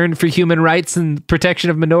concern for human rights and protection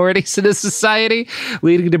of minorities in a society,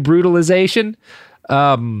 leading to brutalization.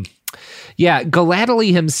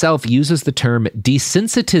 Galadely himself uses the term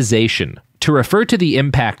desensitization to refer to the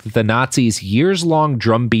impact that the Nazis' years-long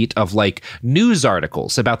drumbeat of, like, news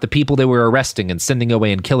articles about the people they were arresting and sending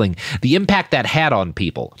away and killing, the impact that had on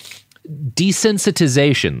people.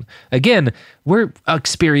 Desensitization. Again, we're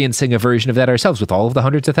experiencing a version of that ourselves with all of the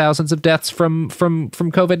hundreds of thousands of deaths from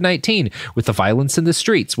COVID-19, with the violence in the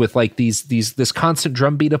streets, with, like, this constant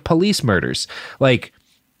drumbeat of police murders. Like,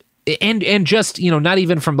 and just, you know, not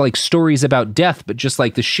even from, like, stories about death, but just,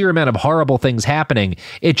 like, the sheer amount of horrible things happening,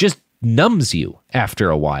 it just numbs you after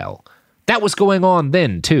a while. That was going on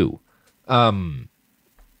then too. Another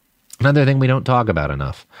thing we don't talk about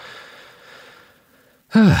enough.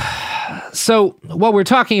 So while we're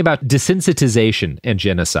talking about desensitization and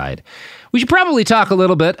genocide, we should probably talk a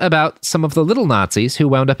little bit about some of the little Nazis who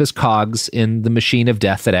wound up as cogs in the machine of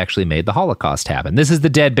death that actually made the Holocaust happen. This is the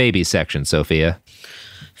dead baby section, Sophia.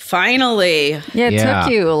 Finally. Yeah, it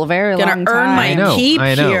took you a very long time. Gonna earn my keep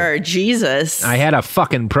here. Jesus. I had a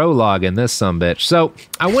fucking prologue in this sumbitch. So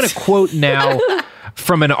I want to quote now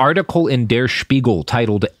from an article in Der Spiegel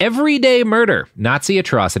titled "Everyday Murder: Nazi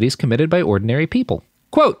Atrocities Committed by Ordinary People."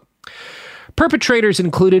 Quote, perpetrators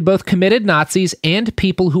included both committed Nazis and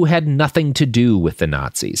people who had nothing to do with the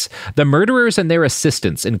Nazis. The murderers and their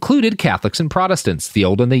assistants included Catholics and Protestants, the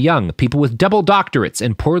old and the young, people with double doctorates,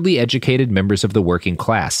 and poorly educated members of the working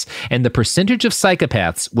class. And the percentage of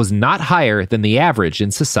psychopaths was not higher than the average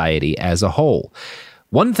in society as a whole.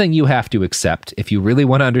 One thing you have to accept if you really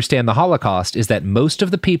want to understand the Holocaust is that most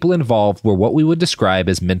of the people involved were what we would describe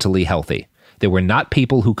as mentally healthy. They were not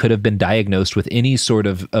people who could have been diagnosed with any sort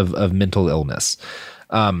of mental illness.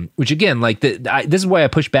 Which again, like this is why I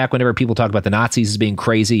push back whenever people talk about the Nazis as being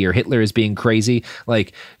crazy or Hitler as being crazy.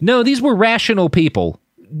 Like, no, these were rational people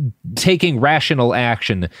taking rational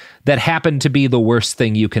action that happened to be the worst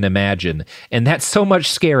thing you can imagine. And that's so much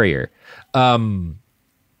scarier.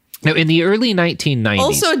 Now, in the early 1990s...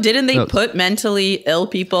 Also, didn't they put mentally ill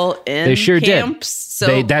people in they sure camps?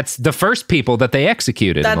 So that's the first people that they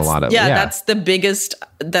executed in a lot of... Yeah, that's the biggest,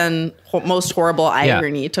 most horrible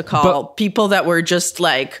irony to call people that were just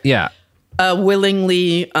like... Yeah.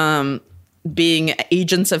 Willingly being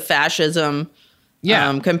agents of fascism.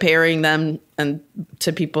 Yeah. Comparing them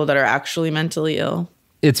to people that are actually mentally ill.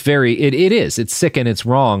 It's it's sick and it's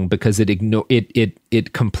wrong because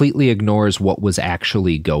it completely ignores what was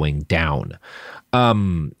actually going down.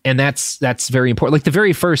 And that's very important. Like the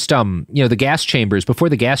very first, the gas chambers, before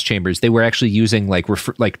the gas chambers, they were actually using like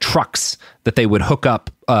trucks that they would hook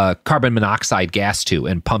up carbon monoxide gas to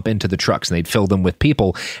and pump into the trucks, and they'd fill them with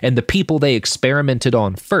people. And the people they experimented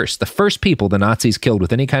on first, the first people the Nazis killed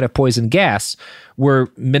with any kind of poison gas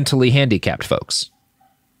were mentally handicapped folks.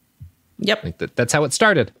 Yep. That's how it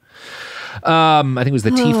started. I think it was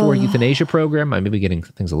the T4 euthanasia program. I may be getting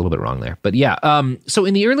things a little bit wrong there. But yeah, so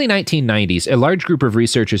in the early 1990s, a large group of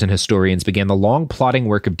researchers and historians began the long plodding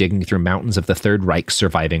work of digging through mountains of the Third Reich's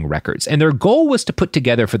surviving records. And their goal was to put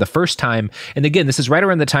together for the first time, and again, this is right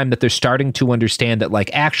around the time that they're starting to understand that, like,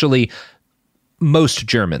 actually most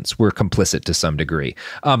Germans were complicit to some degree.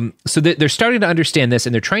 So they're starting to understand this,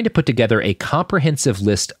 and they're trying to put together a comprehensive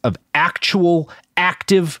list of actual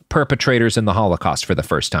active perpetrators in the Holocaust for the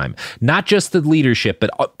first time. Not just the leadership, but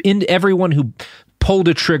in everyone who pulled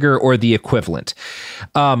a trigger or the equivalent.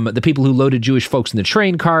 The people who loaded Jewish folks in the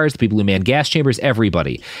train cars, the people who manned gas chambers,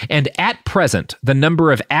 everybody. And at present, the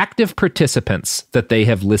number of active participants that they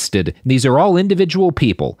have listed, these are all individual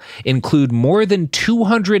people, include more than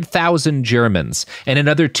 200,000 Germans and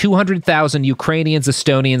another 200,000 Ukrainians,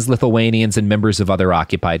 Estonians, Lithuanians, and members of other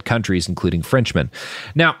occupied countries, including Frenchmen.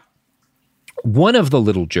 Now, one of the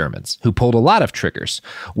little Germans who pulled a lot of triggers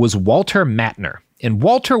was Walter Mattner. And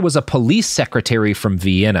Walter was a police secretary from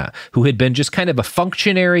Vienna who had been just kind of a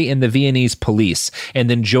functionary in the Viennese police and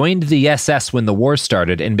then joined the SS when the war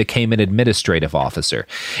started and became an administrative officer.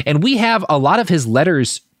 And we have a lot of his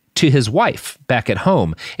letters to his wife back at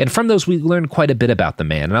home. And from those, we learned quite a bit about the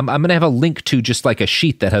man. And I'm going to have a link to just like a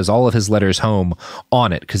sheet that has all of his letters home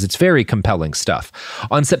on it, because it's very compelling stuff.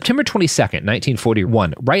 On September 22nd,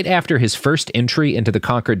 1941, right after his first entry into the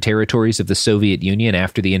conquered territories of the Soviet Union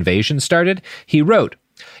after the invasion started, he wrote,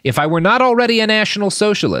 "If I were not already a National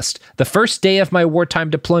Socialist, the first day of my wartime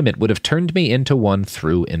deployment would have turned me into one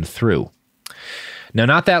through and through." Now,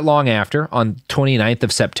 not that long after, on 29th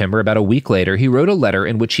of September, about a week later, he wrote a letter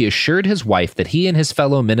in which he assured his wife that he and his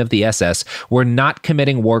fellow men of the SS were not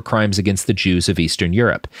committing war crimes against the Jews of Eastern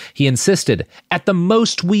Europe. He insisted, "At the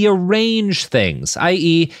most, we arrange things,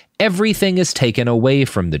 i.e., everything is taken away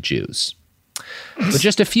from the Jews." But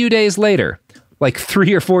just a few days later, like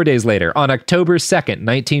 3 or 4 days later, on October 2nd,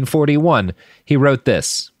 1941, he wrote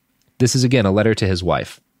this. This is, again, a letter to his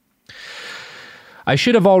wife. "I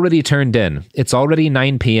should have already turned in. It's already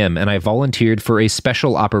 9 p.m. and I volunteered for a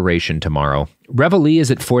special operation tomorrow. Reveille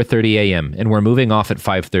is at 4:30 a.m. and we're moving off at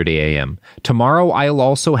 5:30 a.m. Tomorrow I'll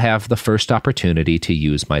also have the first opportunity to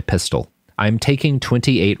use my pistol. I'm taking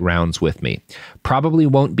 28 rounds with me. Probably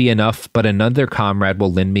won't be enough, but another comrade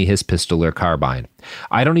will lend me his pistol or carbine.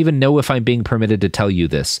 I don't even know if I'm being permitted to tell you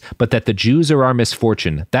this, but that the Jews are our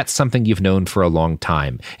misfortune, that's something you've known for a long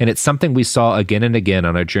time. And it's something we saw again and again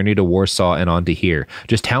on our journey to Warsaw and on to here.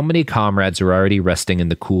 Just how many comrades are already resting in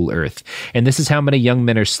the cool earth. And this is how many young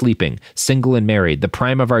men are sleeping, single and married, the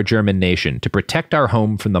prime of our German nation, to protect our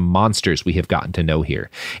home from the monsters we have gotten to know here.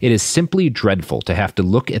 It is simply dreadful to have to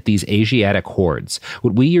look at these Asiatic hordes.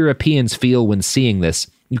 What we Europeans feel when seeing this,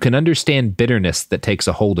 you can understand bitterness that takes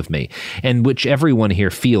a hold of me, and which everyone here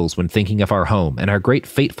feels when thinking of our home and our great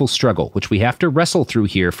fateful struggle, which we have to wrestle through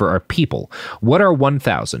here for our people. What are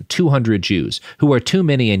 1,200 Jews, who are too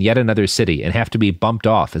many in yet another city and have to be bumped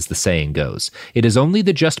off, as the saying goes? It is only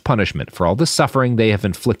the just punishment for all the suffering they have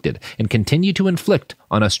inflicted and continue to inflict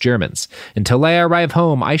on us Germans. Until I arrive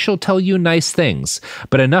home, I shall tell you nice things,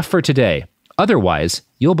 but enough for today. Otherwise,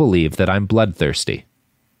 you'll believe that I'm bloodthirsty."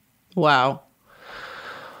 Wow.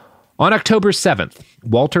 On October 7th,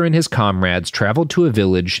 Walter and his comrades traveled to a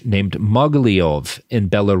village named Mogilev in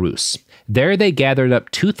Belarus. There they gathered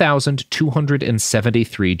up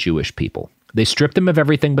 2,273 Jewish people. They stripped them of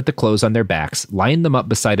everything but the clothes on their backs, lined them up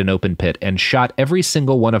beside an open pit, and shot every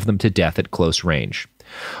single one of them to death at close range.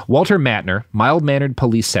 Walter Mattner, mild-mannered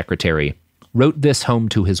police secretary, wrote this home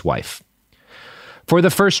to his wife. "For the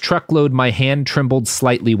first truckload, my hand trembled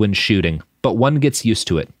slightly when shooting, but one gets used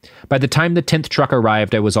to it. By the time the 10th truck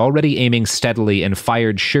arrived, I was already aiming steadily and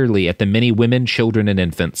fired surely at the many women, children, and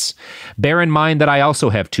infants. Bear in mind that I also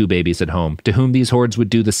have 2 babies at home, to whom these hordes would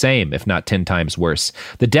do the same, if not 10 times worse.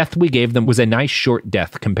 The death we gave them was a nice short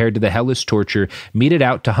death compared to the hellish torture meted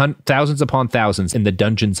out to thousands upon thousands in the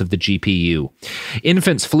dungeons of the GPU.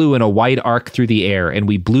 Infants flew in a wide arc through the air, and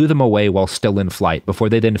we blew them away while still in flight, before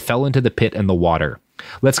they then fell into the pit and the water.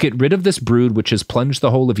 Let's get rid of this brood which has plunged the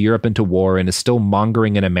whole of Europe into war and is still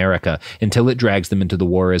mongering in America until it drags them into the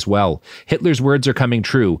war as well. Hitler's words are coming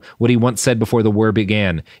true, what he once said before the war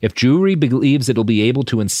began. If Jewry believes it'll be able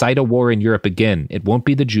to incite a war in Europe again, it won't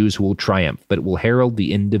be the Jews who will triumph, but it will herald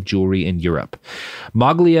the end of Jewry in Europe.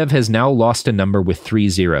 Mogilev has now lost a number with 3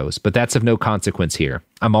 zeros, but that's of no consequence here.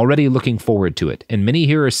 I'm already looking forward to it, and many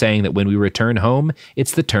here are saying that when we return home,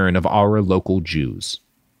 it's the turn of our local Jews."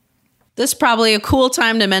 This is probably a cool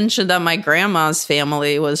time to mention that my grandma's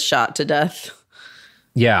family was shot to death.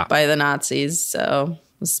 Yeah. By the Nazis. So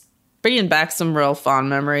it's bringing back some real fond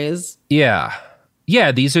memories. Yeah.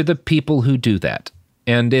 Yeah, these are the people who do that.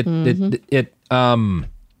 And it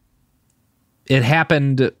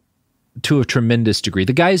happened to a tremendous degree.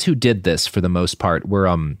 The guys who did this, for the most part,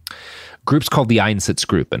 were groups called the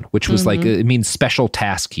Einsatzgruppen, which was like, it means special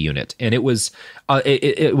task unit. And it was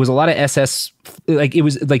it was a lot of SS, like it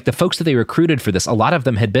was like the folks that they recruited for this, a lot of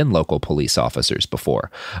them had been local police officers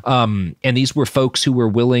before. And these were folks who were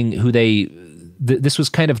willing, this was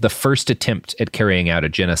kind of the first attempt at carrying out a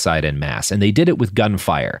genocide en masse. And they did it with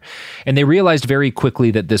gunfire. And they realized very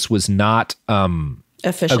quickly that this was not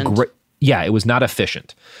efficient. It was not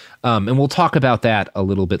efficient. And we'll talk about that a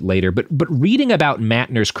little bit later. But reading about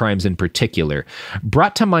Mattner's crimes in particular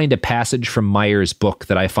brought to mind a passage from Meyer's book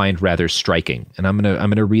that I find rather striking. And I'm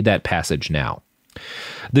gonna read that passage now.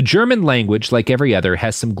 The German language, like every other,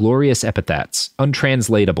 has some glorious epithets,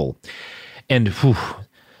 untranslatable. And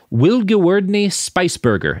Willgewordene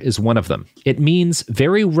Spiceburger is one of them. It means,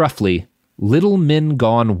 very roughly, little men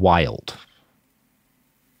gone wild.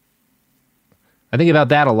 I think about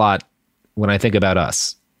that a lot when I think about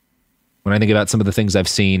us. When I think about some of the things I've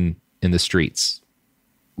seen in the streets.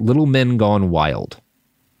 Little men gone wild.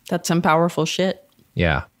 That's some powerful shit.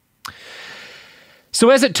 Yeah. So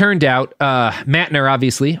as it turned out, Mattner,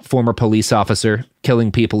 obviously, former police officer, killing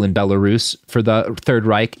people in Belarus for the Third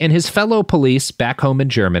Reich, and his fellow police back home in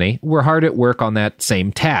Germany were hard at work on that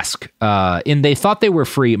same task. And they thought they were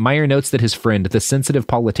free. Meyer notes that his friend, the sensitive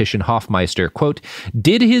politician Hofmeister, quote,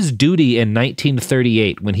 did his duty in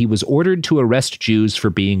 1938 when he was ordered to arrest Jews for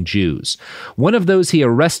being Jews. One of those he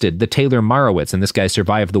arrested, the tailor Marowitz, and this guy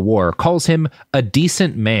survived the war, calls him a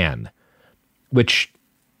decent man, which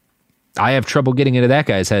I have trouble getting into that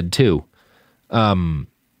guy's head too. But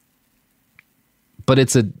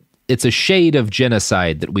it's a shade of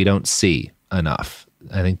genocide that we don't see enough.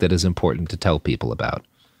 I think that is important to tell people about.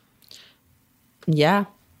 Yeah,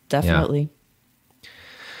 definitely. Yeah.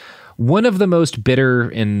 One of the most bitter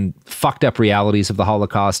and fucked up realities of the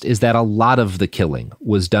Holocaust is that a lot of the killing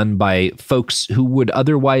was done by folks who would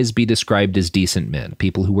otherwise be described as decent men,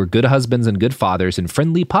 people who were good husbands and good fathers and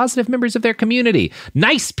friendly, positive members of their community,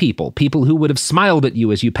 nice people who would have smiled at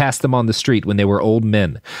you as you passed them on the street when they were old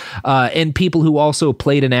men, and people who also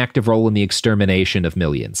played an active role in the extermination of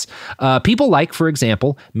millions. People like, for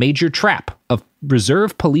example, Major Trapp of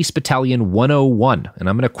Reserve Police Battalion 101, and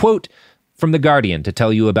I'm going to quote from The Guardian to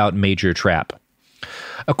tell you about Major Trapp.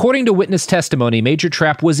 According to witness testimony, Major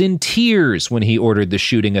Trapp was in tears when he ordered the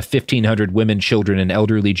shooting of 1,500 women, children, and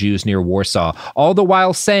elderly Jews near Warsaw, all the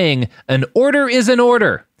while saying, an order is an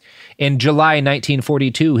order. In July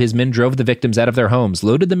 1942, his men drove the victims out of their homes,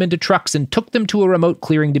 loaded them into trucks, and took them to a remote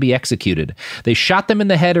clearing to be executed. They shot them in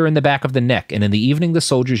the head or in the back of the neck, and in the evening, the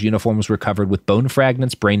soldiers' uniforms were covered with bone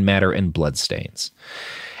fragments, brain matter, and blood stains.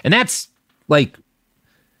 And that's,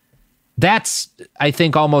 I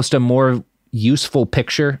think, almost a more useful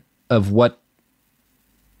picture of what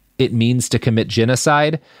it means to commit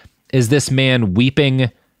genocide, is this man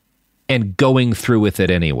weeping and going through with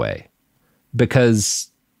it anyway,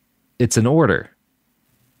 because it's an order.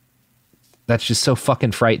 That's just so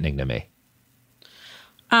fucking frightening to me.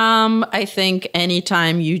 I think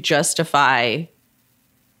anytime you justify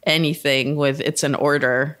anything with it's an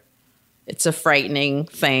order, it's a frightening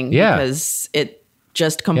thing. Yeah. Because it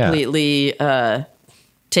just completely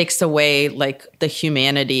takes away the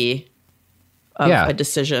humanity of a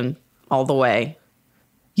decision all the way.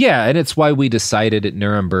 Yeah, and it's why we decided at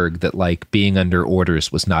Nuremberg that being under orders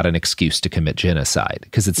was not an excuse to commit genocide,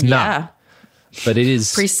 because it's not. But it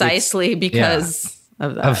is precisely because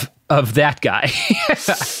of that. Of that guy.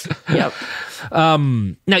 Yep.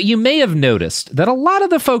 Now, you may have noticed that a lot of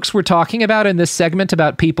the folks we're talking about in this segment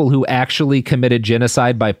about people who actually committed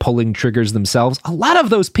genocide by pulling triggers themselves, a lot of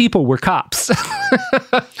those people were cops.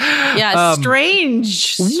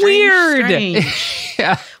 Strange. Weird. Strange.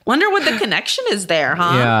 Yeah. Wonder what the connection is there,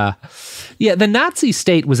 huh? Yeah, the Nazi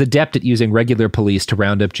state was adept at using regular police to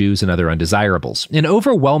round up Jews and other undesirables. And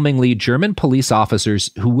overwhelmingly, German police officers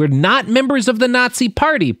who were not members of the Nazi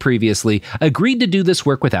party previously agreed to do this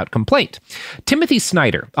work without complaint. Timothy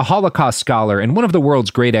Snyder, a Holocaust scholar and one of the world's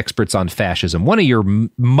great experts on fascism, one of your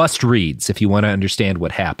must-reads if you want to understand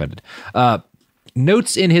what happened,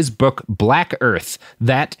 notes in his book Black Earth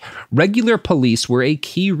that regular police were a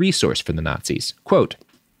key resource for the Nazis. Quote,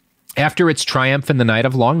 After its triumph in the Night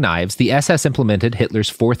of Long Knives, the SS implemented Hitler's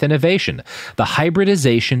fourth innovation, the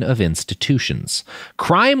hybridization of institutions.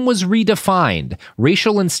 Crime was redefined,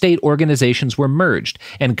 racial and state organizations were merged,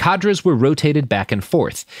 and cadres were rotated back and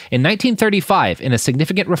forth. In 1935, in a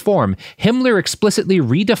significant reform, Himmler explicitly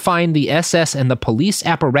redefined the SS and the police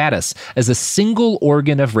apparatus as a single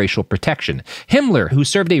organ of racial protection. Himmler, who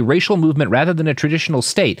served a racial movement rather than a traditional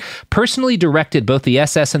state, personally directed both the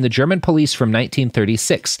SS and the German police from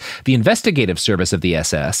 1936. The investigative service of the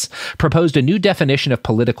SS proposed a new definition of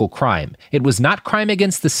political crime. It was not crime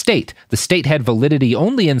against the state. The state had validity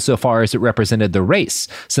only insofar as it represented the race.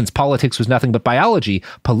 Since politics was nothing but biology,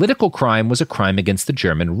 political crime was a crime against the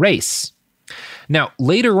German race. Now,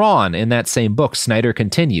 later on in that same book, Snyder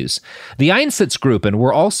continues, the Einsatzgruppen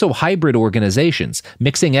were also hybrid organizations,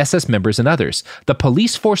 mixing SS members and others. The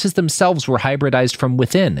police forces themselves were hybridized from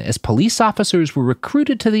within, as police officers were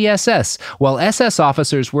recruited to the SS, while SS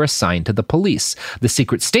officers were assigned to the police. The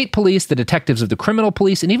secret state police, the detectives of the criminal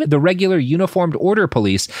police, and even the regular uniformed order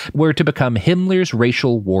police were to become Himmler's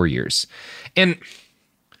racial warriors. And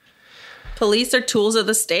police are tools of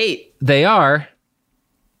the state. They are.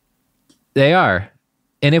 They are.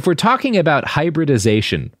 And if we're talking about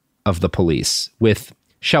hybridization of the police with,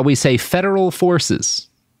 shall we say, federal forces,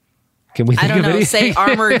 can we think I don't of know, anything? say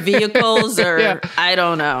armored vehicles or yeah. I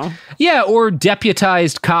don't know. Yeah, or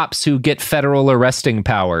deputized cops who get federal arresting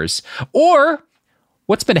powers. Or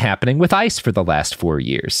what's been happening with ICE for the last 4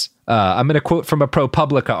 years. I'm going to quote from a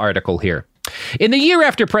ProPublica article here. In the year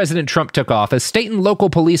after President Trump took office, state and local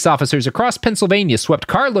police officers across Pennsylvania swept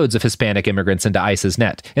carloads of Hispanic immigrants into ICE's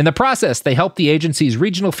net. In the process, they helped the agency's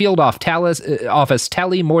regional field office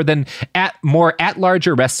tally more at-large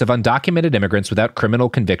arrests of undocumented immigrants without criminal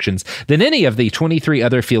convictions than any of the 23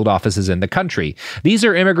 other field offices in the country. These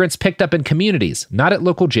are immigrants picked up in communities, not at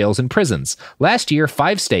local jails and prisons. Last year,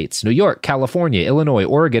 5 states, New York, California, Illinois,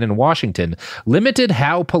 Oregon, and Washington, limited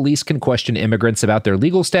how police can question immigrants about their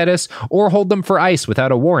legal status or hold them for ICE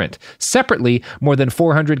without a warrant. Separately, more than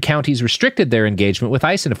 400 counties restricted their engagement with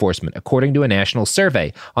ICE enforcement, according to a national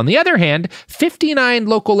survey. On the other hand, 59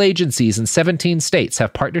 local agencies in 17 states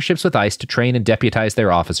have partnerships with ICE to train and deputize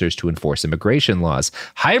their officers to enforce immigration laws.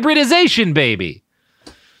 Hybridization, baby!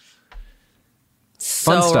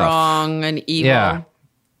 Fun so stuff. Wrong and evil.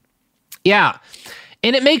 Yeah.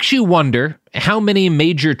 And it makes you wonder how many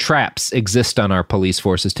major traps exist on our police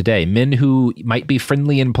forces today. Men who might be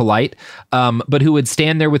friendly and polite, but who would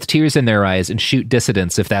stand there with tears in their eyes and shoot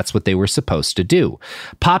dissidents if that's what they were supposed to do.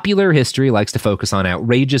 Popular history likes to focus on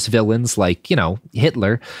outrageous villains like,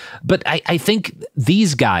 Hitler. But I think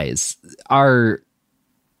these guys are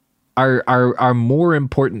more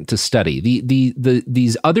important to study.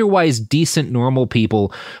 These otherwise decent, normal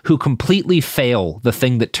people who completely fail the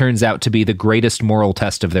thing that turns out to be the greatest moral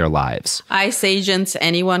test of their lives. ICE agents,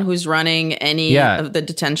 anyone who's running any of the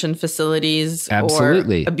detention facilities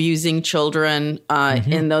Absolutely. Or abusing children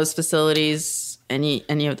in those facilities, any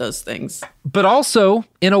of those things. But also,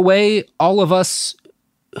 in a way, all of us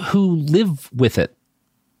who live with it.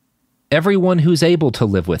 Everyone who's able to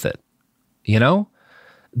live with it,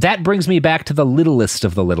 That brings me back to the littlest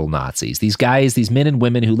of the little Nazis. These guys, these men and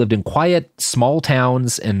women who lived in quiet, small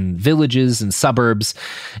towns and villages and suburbs,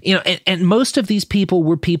 and most of these people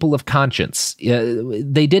were people of conscience.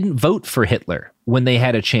 They didn't vote for Hitler when they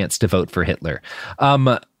had a chance to vote for Hitler.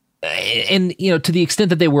 And, to the extent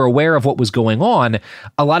that they were aware of what was going on,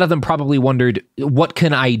 a lot of them probably wondered, what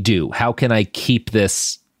can I do? How can I keep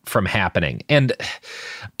this from happening? And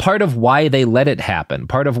part of why they let it happen,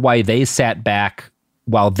 part of why they sat back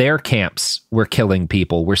while their camps were killing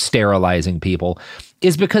people, were sterilizing people,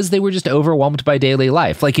 is because they were just overwhelmed by daily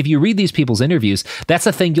life. Like, if you read these people's interviews, that's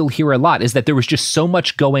a thing you'll hear a lot, is that there was just so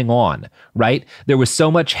much going on, right? There was so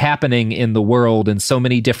much happening in the world and so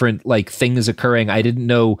many different, things occurring. I didn't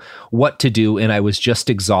know what to do, and I was just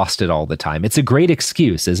exhausted all the time. It's a great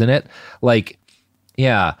excuse, isn't it?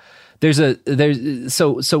 Yeah.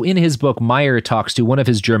 So in his book, Meyer talks to one of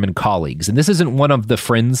his German colleagues, and this isn't one of the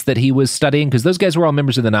friends that he was studying, because those guys were all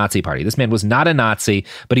members of the Nazi Party. This man was not a Nazi,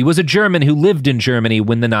 but he was a German who lived in Germany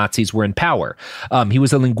when the Nazis were in power. He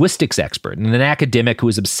was a linguistics expert and an academic who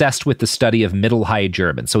was obsessed with the study of Middle High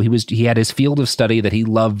German. So he had his field of study that he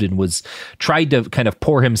loved and was tried to kind of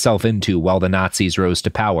pour himself into while the Nazis rose to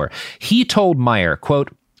power. He told Meyer, quote,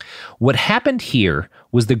 What happened here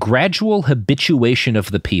was the gradual habituation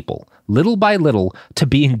of the people, little by little, to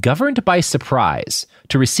being governed by surprise,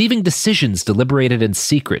 to receiving decisions deliberated in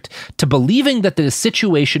secret, to believing that the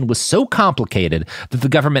situation was so complicated that the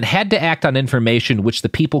government had to act on information which the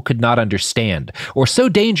people could not understand, or so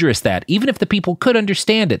dangerous that, even if the people could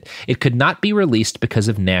understand it, it could not be released because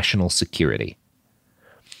of national security.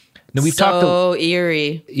 Now, we've talked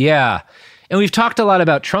eerie. Yeah. And we've talked a lot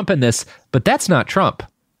about Trump in this, but that's not Trump.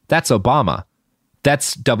 That's Obama.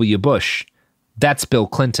 That's W. Bush. That's Bill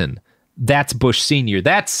Clinton. That's Bush Sr.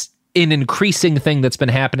 That's an increasing thing that's been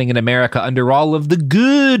happening in America under all of the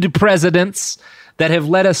good presidents that have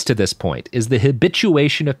led us to this point, is the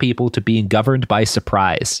habituation of people to being governed by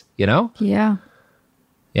surprise, you know? Yeah.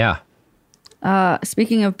 Yeah.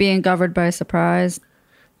 Speaking of being governed by surprise,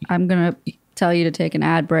 I'm going to tell you to take an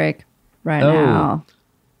ad break right now.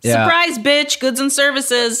 Yeah. Surprise, bitch. Goods and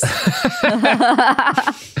services.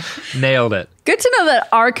 Nailed it. Good to know that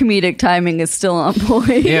our comedic timing is still on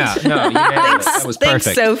point. Yeah, no, you nailed it. That was perfect.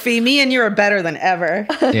 Thanks, Sophie. Me and you are better than ever.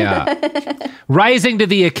 Yeah. Rising to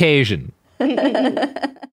the occasion.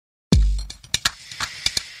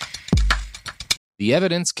 The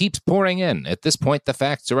evidence keeps pouring in. At this point, the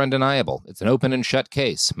facts are undeniable. It's an open and shut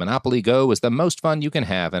case. Monopoly Go is the most fun you can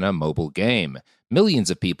have in a mobile game.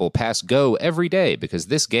 Millions of people pass Go every day because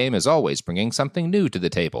this game is always bringing something new to the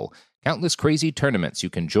table. Countless crazy tournaments you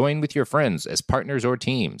can join with your friends as partners or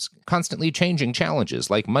teams. Constantly changing challenges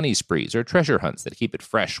like money sprees or treasure hunts that keep it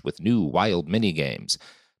fresh with new wild mini-games.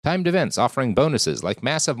 Timed events offering bonuses like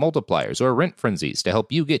massive multipliers or rent frenzies to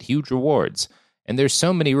help you get huge rewards. And there's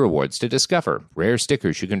so many rewards to discover. Rare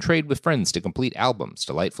stickers you can trade with friends to complete albums,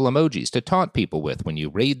 delightful emojis to taunt people with when you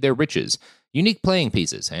raid their riches, unique playing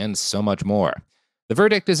pieces, and so much more. The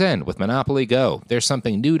verdict is in with Monopoly Go. There's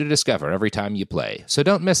something new to discover every time you play. So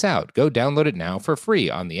don't miss out. Go download it now for free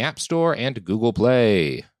on the App Store and Google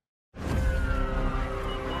Play.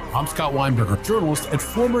 I'm Scott Weinberger, journalist and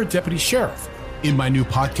former deputy sheriff. In my new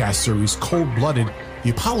podcast series, Cold-Blooded,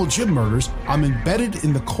 The Apollo Gym Murders, I'm embedded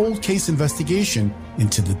in the cold case investigation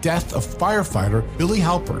into the death of firefighter Billy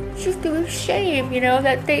Halpern. It's just a shame,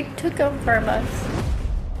 that they took him from us.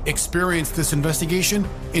 Experience this investigation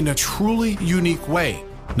in a truly unique way,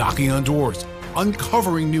 knocking on doors,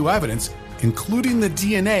 uncovering new evidence, including the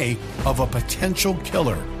DNA of a potential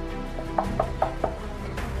killer.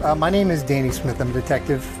 My name is Danny Smith. I'm a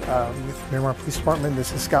detective with Miramar Police Department.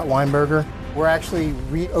 This is Scott Weinberger. We're actually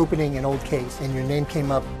reopening an old case, and your name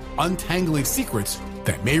came up. Untangling secrets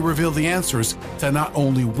that may reveal the answers to not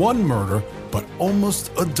only one murder, but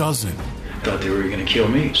almost a dozen. I thought they were going to kill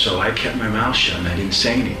me, so I kept my mouth shut and I didn't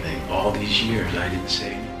say anything. All these years, I didn't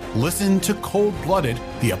say anything. Listen to Cold-Blooded,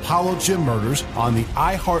 The Apollo Gym Murders on the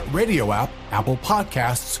iHeartRadio app, Apple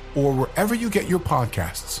Podcasts, or wherever you get your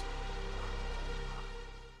podcasts.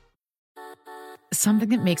 Something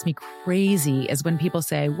that makes me crazy is when people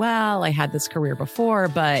say, well, I had this career before,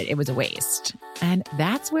 but it was a waste. And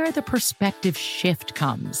that's where the perspective shift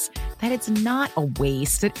comes, that it's not a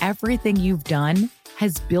waste, that everything you've done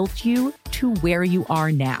has built you to where you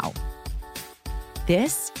are now.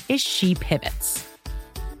 This is She Pivots,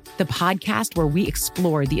 the podcast where we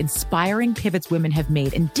explore the inspiring pivots women have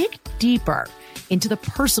made and dig deeper into the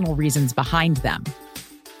personal reasons behind them.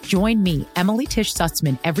 Join me, Emily Tish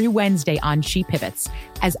Sussman, every Wednesday on She Pivots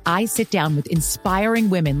as I sit down with inspiring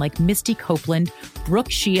women like Misty Copeland, Brooke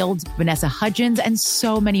Shields, Vanessa Hudgens, and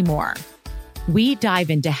so many more. We dive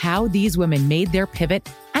into how these women made their pivot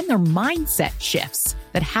and their mindset shifts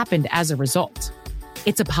that happened as a result.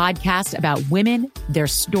 It's a podcast about women, their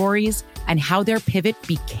stories, and how their pivot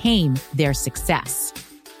became their success.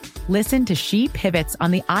 Listen to She Pivots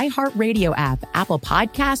on the iHeartRadio app, Apple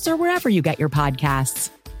Podcasts, or wherever you get your podcasts.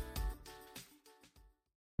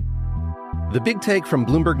 The Big Take from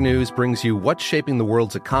Bloomberg News brings you what's shaping the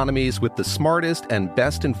world's economies with the smartest and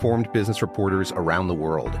best-informed business reporters around the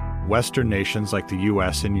world. Western nations like the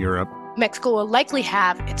U.S. and Europe. Mexico will likely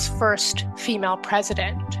have its first female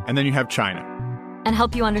president. And then you have China. And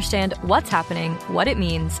help you understand what's happening, what it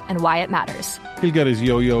means, and why it matters. He'll get his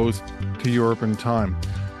yo-yos to Europe in time.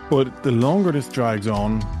 But the longer this drags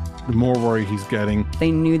on, the more worry he's getting.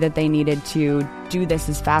 They knew that they needed to do this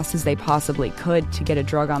as fast as they possibly could to get a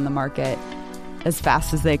drug on the market as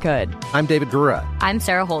fast as they could. I'm David Gura. I'm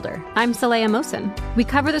Sarah Holder. I'm Saleha Mohsen. We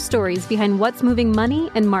cover the stories behind what's moving money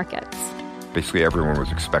and markets. Basically, everyone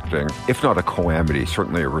was expecting, if not a calamity,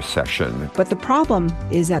 certainly a recession. But the problem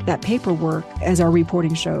is that paperwork, as our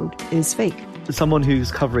reporting showed, is fake. As someone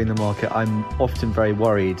who's covering the market, I'm often very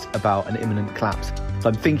worried about an imminent collapse. So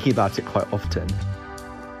I'm thinking about it quite often.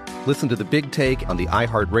 Listen to The Big Take on the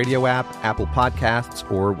iHeartRadio app, Apple Podcasts,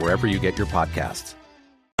 or wherever you get your podcasts.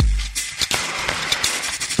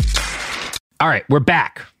 All right, we're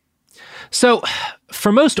back. So,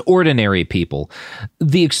 for most ordinary people,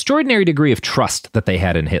 the extraordinary degree of trust that they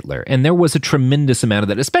had in Hitler, and there was a tremendous amount of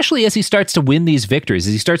that, especially as he starts to win these victories,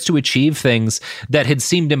 as he starts to achieve things that had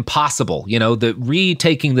seemed impossible, the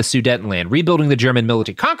retaking the Sudetenland, rebuilding the German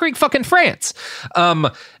military, conquering fucking France.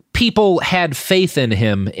 People had faith in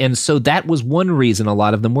him, and so that was one reason a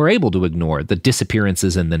lot of them were able to ignore the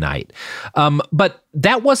disappearances in the night. But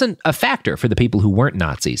that wasn't a factor for the people who weren't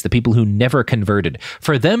Nazis, the people who never converted.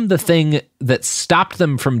 For them, the thing that stopped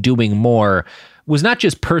them from doing more was not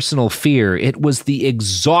just personal fear, it was the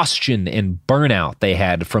exhaustion and burnout they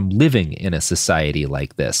had from living in a society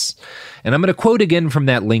like this. And I'm going to quote again from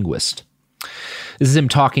that linguist. This is him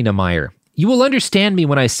talking to Meyer. You will understand me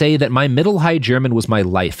when I say that my Middle High German was my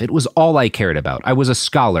life. It was all I cared about. I was a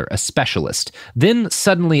scholar, a specialist. Then,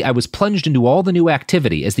 suddenly, I was plunged into all the new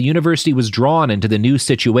activity as the university was drawn into the new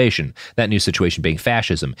situation, that new situation being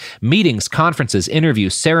fascism. Meetings, conferences,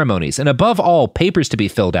 interviews, ceremonies, and above all, papers to be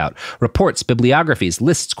filled out, reports, bibliographies,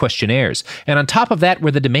 lists, questionnaires. And on top of that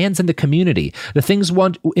were the demands in the community, the things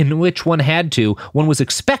in which one was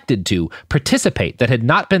expected to, participate that had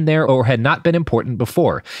not been there or had not been important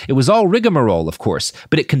before. It was all rigmarole, of course,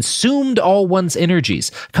 but it consumed all one's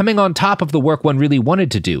energies, coming on top of the work one really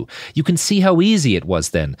wanted to do. You can see how easy it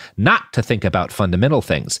was then not to think about fundamental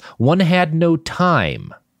things. One had no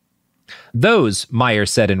time. Those, Meyer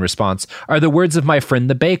said in response, are the words of my friend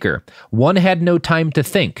the baker. One had no time to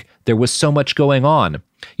think. There was so much going on.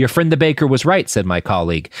 Your friend the baker was right, said my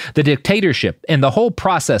colleague. The dictatorship and the whole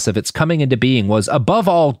process of its coming into being was, above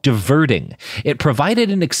all, diverting. It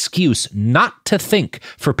provided an excuse not to think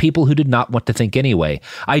for people who did not want to think anyway.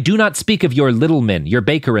 I do not speak of your little men, your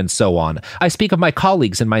baker and so on. I speak of my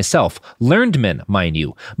colleagues and myself, learned men, mind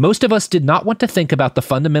you. Most of us did not want to think about the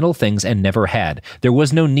fundamental things and never had. There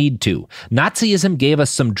was no need to. Nazism gave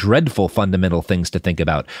us some dreadful fundamental things to think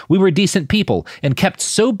about. We were decent people and kept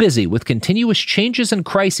so busy with continuous changes and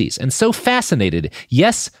crises, and so fascinated,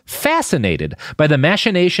 yes, fascinated, by the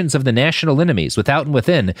machinations of the national enemies without and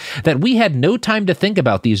within, that we had no time to think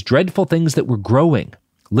about these dreadful things that were growing,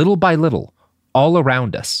 little by little, all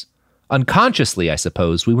around us. Unconsciously, I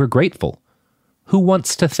suppose, we were grateful. Who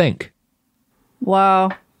wants to think? Wow.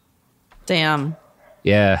 Damn.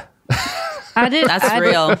 Yeah. That's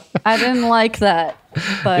real. I didn't like that.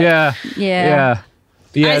 But yeah.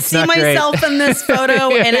 I see myself in this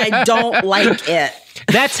photo and I don't like it.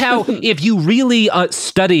 That's how, if you really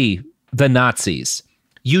study the Nazis,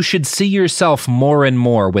 you should see yourself more and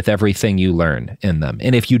more with everything you learn in them.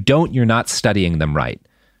 And if you don't, you're not studying them right.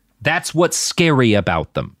 That's what's scary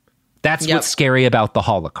about them. That's what's scary about the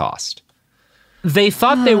Holocaust. They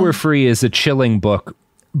thought They Were Free is a chilling book,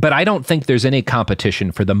 but I don't think there's any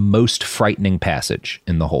competition for the most frightening passage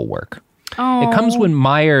in the whole work. Oh. It comes when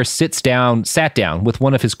Meyer sat down with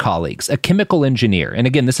one of his colleagues, a chemical engineer. And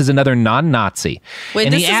again, this is another non-Nazi. Wait,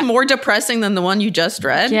 and this is more depressing than the one you just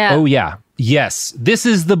read? Yeah. Oh, yeah. Yes. This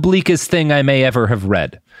is the bleakest thing I may ever have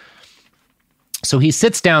read. So he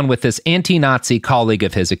sits down with this anti-Nazi colleague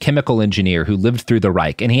of his, a chemical engineer who lived through the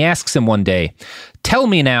Reich, and he asks him one day, "Tell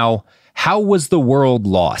me now, how was the world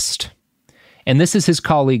lost?" And this is his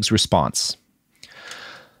colleague's response.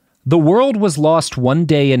 "The world was lost one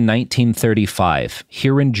day in 1935,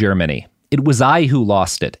 here in Germany. It was I who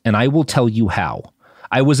lost it, and I will tell you how.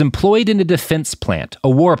 I was employed in a defense plant, a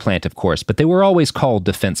war plant, of course, but they were always called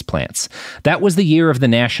defense plants. That was the year of the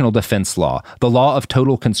National Defense Law, the law of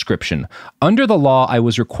total conscription. Under the law, I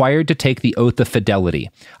was required to take the oath of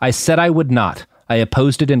fidelity. I said I would not. I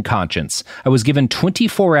opposed it in conscience. I was given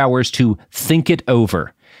 24 hours to think it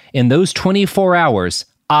over. In those 24 hours,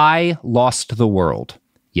 I lost the world."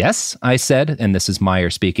 "Yes," I said, and this is Meyer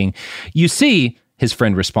speaking. "You see," his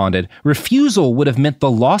friend responded, "refusal would have meant the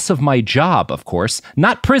loss of my job, of course,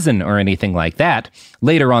 not prison or anything like that.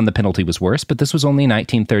 Later on, the penalty was worse, but this was only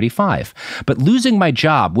 1935. But losing my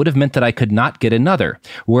job would have meant that I could not get another.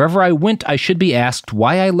 Wherever I went, I should be asked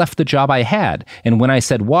why I left the job I had, and when I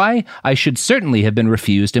said why, I should certainly have been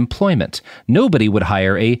refused employment. Nobody would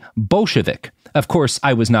hire a Bolshevik. Of course,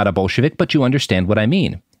 I was not a Bolshevik, but you understand what I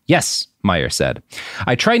mean." "Yes," Meyer said.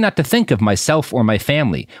 I try not to think of myself or my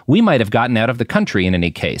family. We might have gotten out of the country in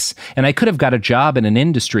any case, and I could have got a job in an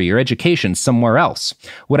industry or education somewhere else.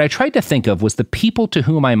 What I tried to think of was the people to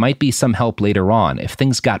whom I might be some help later on if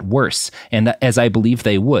things got worse, and as I believe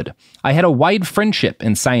they would. I had a wide friendship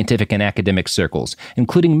in scientific and academic circles,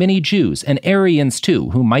 including many Jews and Aryans too,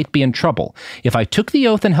 who might be in trouble. If I took the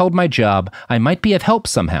oath and held my job, I might be of help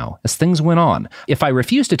somehow as things went on. If I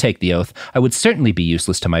refused to take the oath, I would certainly be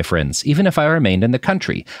useless to my friends, even if I remained in the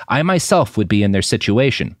country. I myself would be in their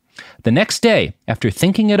situation. The next day, after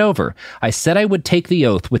thinking it over, I said I would take the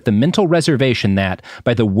oath with the mental reservation that,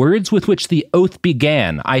 by the words with which the oath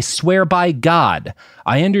began, I swear by God,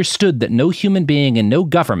 I understood that no human being and no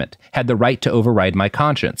government had the right to override my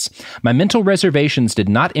conscience. My mental reservations did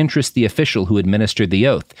not interest the official who administered the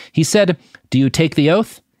oath. He said, "Do you take the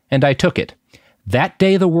oath?" And I took it. That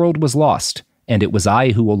day the world was lost, and it was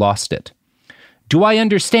I who lost it. Do I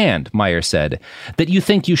understand, Meyer said, that you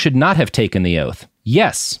think you should not have taken the oath?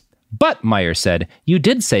 Yes. But, Meyer said, you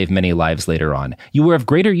did save many lives later on. You were of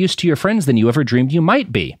greater use to your friends than you ever dreamed you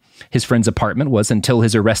might be. His friend's apartment was, until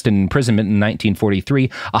his arrest and imprisonment in 1943,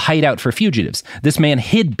 a hideout for fugitives. This man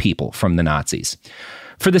hid people from the Nazis.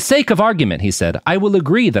 For the sake of argument, he said, I will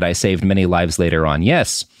agree that I saved many lives later on,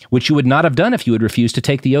 yes, which you would not have done if you had refused to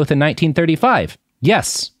take the oath in 1935.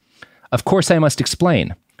 Yes. Of course I must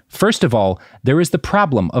explain. First of all, there is the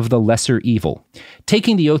problem of the lesser evil.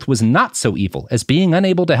 Taking the oath was not so evil as being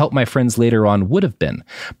unable to help my friends later on would have been.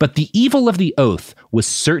 But the evil of the oath was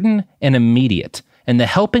certain and immediate, and the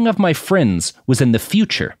helping of my friends was in the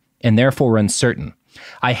future and therefore uncertain.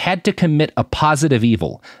 I had to commit a positive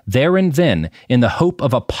evil, there and then, in the hope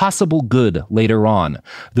of a possible good later on.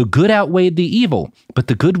 The good outweighed the evil, but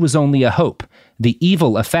the good was only a hope, the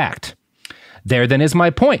evil a fact. There then is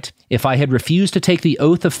my point. If I had refused to take the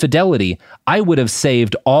oath of fidelity, I would have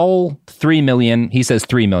saved all 3 million. He says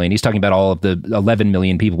 3 million. He's talking about all of the 11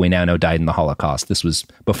 million people we now know died in the Holocaust. This was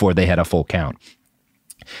before they had a full count.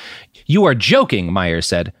 You are joking, Meyer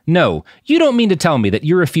said. No, you don't mean to tell me that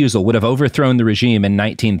your refusal would have overthrown the regime in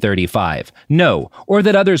 1935. No, or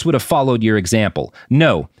that others would have followed your example.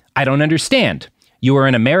 No, I don't understand. You are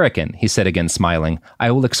an American, he said again, smiling.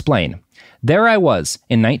 I will explain. There I was,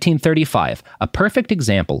 in 1935, a perfect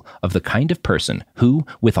example of the kind of person who,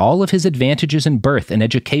 with all of his advantages in birth and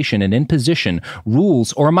education and in position,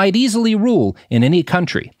 rules or might easily rule in any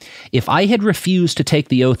country. If I had refused to take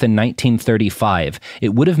the oath in 1935,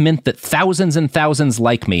 it would have meant that thousands and thousands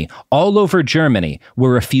like me, all over Germany, were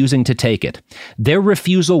refusing to take it. Their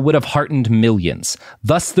refusal would have heartened millions.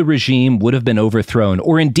 Thus the regime would have been overthrown,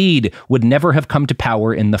 or indeed would never have come to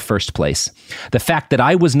power in the first place. The fact that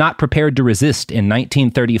I was not prepared to resist in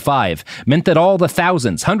 1935 meant that all the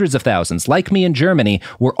thousands, hundreds of thousands, like me in Germany,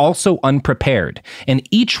 were also unprepared. And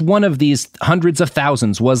each one of these hundreds of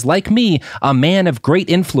thousands was, like me, a man of great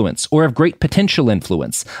influence or of great potential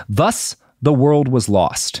influence. Thus, the world was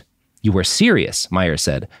lost. You are serious, Meyer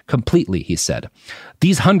said. Completely, he said.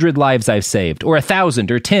 These 100 lives I've saved, or 1,000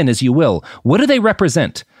 or 10 as you will, what do they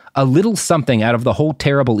represent? A little something out of the whole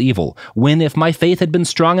terrible evil, when if my faith had been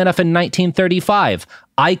strong enough in 1935,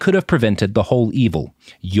 I could have prevented the whole evil.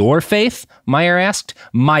 Your faith? Meyer asked.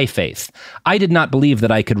 My faith. I did not believe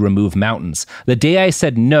that I could remove mountains. The day I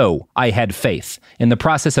said no, I had faith. In the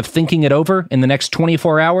process of thinking it over, in the next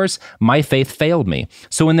 24 hours, my faith failed me.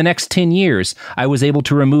 So in the next 10 years, I was able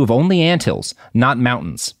to remove only anthills, not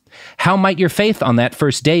mountains. How might your faith on that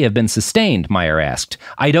first day have been sustained? Meyer asked.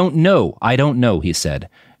 I don't know, he said.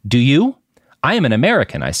 Do you? I am an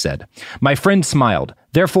American, I said. My friend smiled.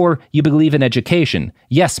 Therefore, you believe in education?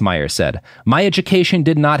 Yes, Meyer said. My education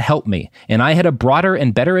did not help me, and I had a broader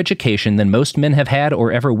and better education than most men have had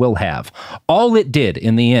or ever will have. All it did,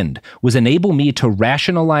 in the end, was enable me to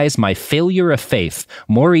rationalize my failure of faith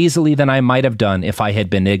more easily than I might have done if I had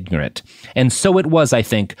been ignorant. And so it was, I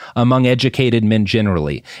think, among educated men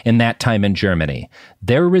generally, in that time in Germany.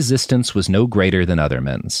 Their resistance was no greater than other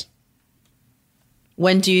men's.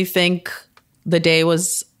 When do you think the day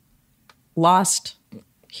was lost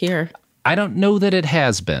here? I don't know that it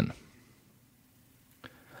has been.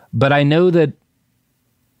 But I know that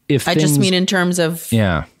if I just mean in terms of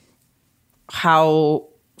how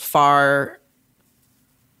far,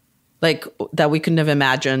 like, that we couldn't have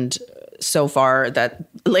imagined so far that,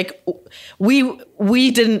 like,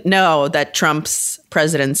 we didn't know that Trump's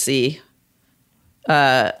presidency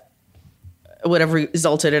would have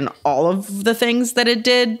resulted in all of the things that it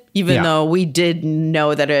did, even though we did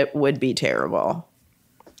know that it would be terrible.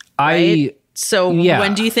 Right?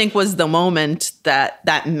 When do you think was the moment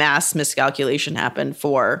that mass miscalculation happened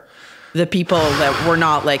for the people that were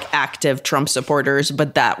not like active Trump supporters,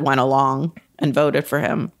 but that went along and voted for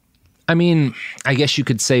him. I mean, I guess you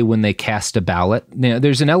could say when they cast a ballot,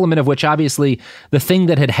 there's an element of which obviously the thing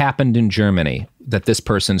that had happened in Germany that this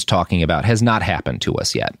person's talking about has not happened to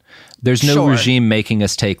us yet. There's no regime making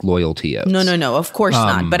us take loyalty oaths. No, of course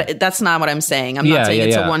not. But that's not what I'm saying. I'm not saying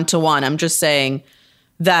it's a one-to-one. I'm just saying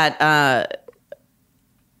that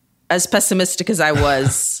as pessimistic as I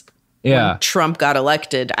was when Trump got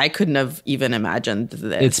elected, I couldn't have even imagined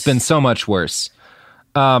this. It's been so much worse.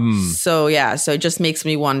 So it just makes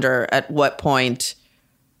me wonder at what point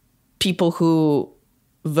people who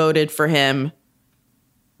voted for him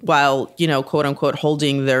while, quote unquote,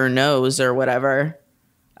 holding their nose or whatever,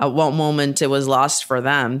 at what moment it was lost for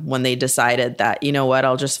them when they decided that, you know what,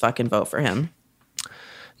 I'll just fucking vote for him.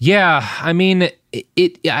 Yeah. I mean,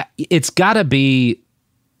 it's gotta be.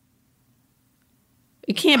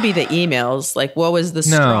 It can't be the emails. Like, what was the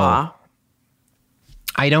straw?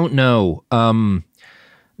 I don't know.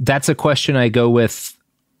 That's a question I go with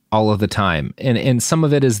all of the time. And some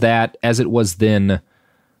of it is that, as it was then,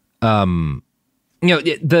 the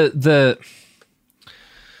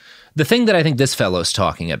thing that I think this fellow's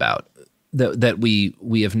talking about that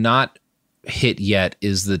we have not hit yet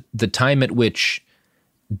is the time at which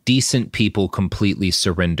decent people completely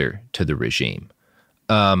surrender to the regime.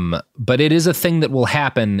 But it is a thing that will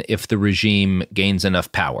happen if the regime gains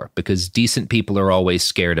enough power, because decent people are always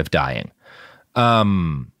scared of dying.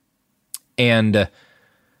 And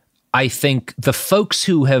I think the folks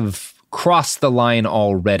who have crossed the line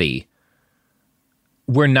already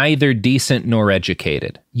were neither decent nor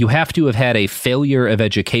educated. You have to have had a failure of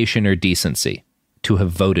education or decency to have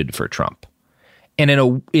voted for Trump.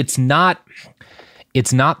 And it's not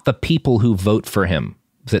the people who vote for him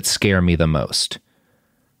that scare me the most.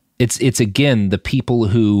 It's again, the people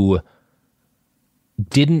who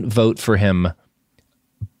didn't vote for him,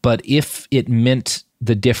 but if it meant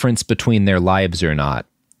the difference between their lives or not,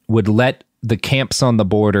 would let the camps on the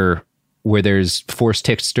border where there's forced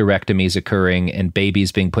hysterectomies occurring and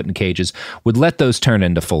babies being put in cages, would let those turn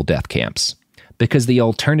into full death camps, because the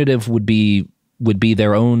alternative would be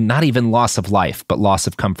their own, not even loss of life, but loss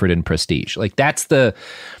of comfort and prestige. Like that's the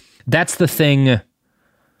thing.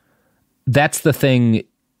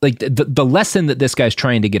 Like the lesson that this guy's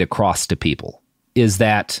trying to get across to people is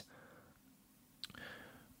that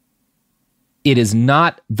it is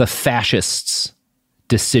not the fascists'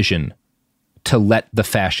 decision to let the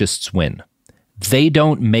fascists win. They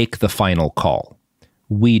don't make the final call.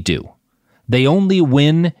 We do. They only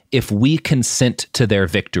win if we consent to their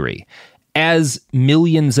victory, as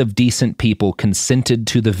millions of decent people consented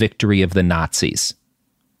to the victory of the Nazis.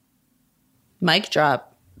 Mic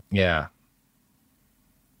drop. Yeah.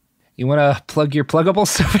 You want to plug your pluggable,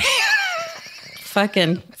 Sophie?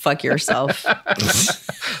 Fucking fuck yourself.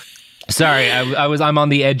 Sorry, I'm on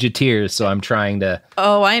the edge of tears, so I'm trying to.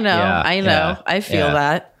 Oh, I know. I feel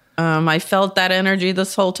that. I felt that energy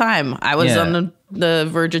this whole time. I was on the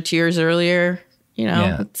verge of tears earlier.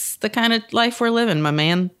 It's the kind of life we're living, my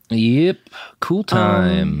man. Yep. Cool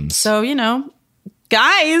times. So,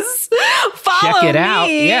 guys, follow Check it me. out.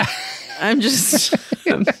 Yeah. I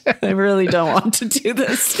really don't want to do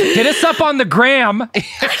this. Hit us up on the gram.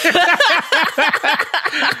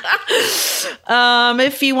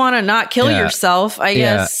 If you want to not kill yourself, I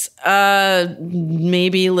guess,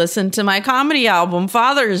 maybe listen to my comedy album,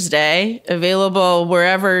 Father's Day, available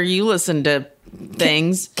wherever you listen to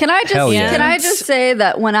things. Can I just say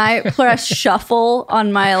that when I press shuffle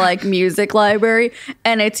on my music library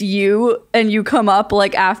and it's you and you come up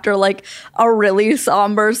after a really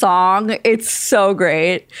somber song, it's so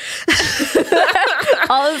great.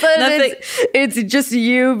 All of a sudden it's just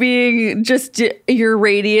you being just your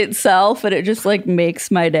radiant self, and it just makes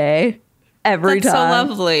my day every time. That's so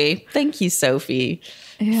lovely. Thank you, Sophie.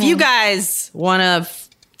 Yeah. If you guys want to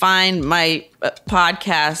find my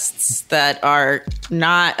podcasts that are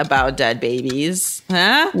not about dead babies,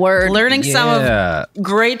 learning some of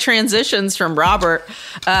great transitions from Robert,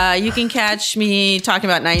 you can catch me talking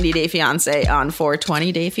about 90 Day Fiancé on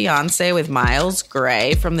 420 Day Fiancé with Miles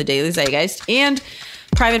Gray from the Daily Zeitgeist, and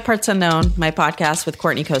Private Parts Unknown, my podcast with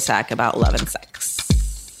Courtney Kosak about love and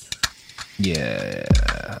sex. Yeah.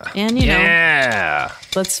 And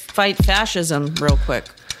let's fight fascism real quick.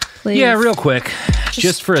 Please. Yeah, real quick.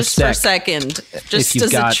 Just for a second. Just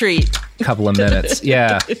as a treat. A couple of minutes.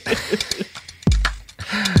 Yeah.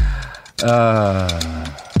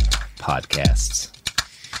 Podcasts.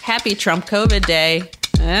 Happy Trump COVID Day.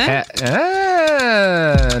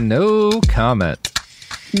 No comment.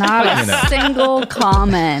 Not a single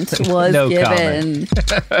comment was given.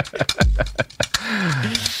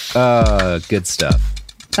 Good stuff.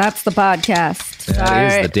 That's the podcast.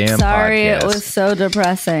 That is the damn sorry podcast. It was so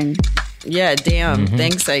depressing. Yeah, damn.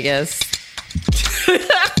 Thanks, I guess.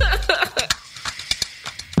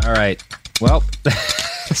 All right. Well,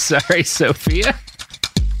 sorry, Sophia.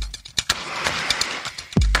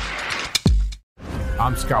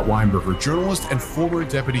 I'm Scott Weinberger, journalist and former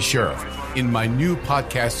deputy sheriff. In my new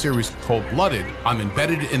podcast series called Blooded, I'm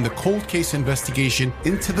embedded in the cold case investigation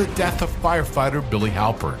into the death of firefighter Billy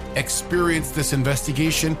Halpern. Experience this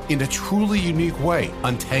investigation in a truly unique way,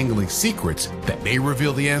 untangling secrets that may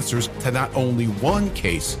reveal the answers to not only one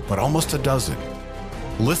case, but almost a dozen.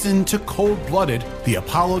 Listen to Cold Blooded, the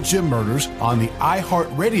Apollo Gym Murders on the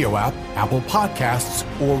iHeartRadio app, Apple Podcasts,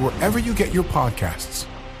 or wherever you get your podcasts.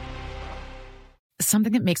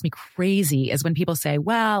 Something that makes me crazy is when people say,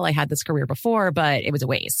 well, I had this career before, but it was a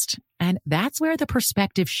waste. And that's where the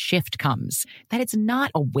perspective shift comes, that it's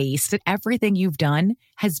not a waste, that everything you've done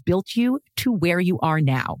has built you to where you are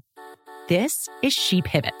now. This is She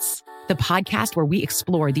Pivots, the podcast where we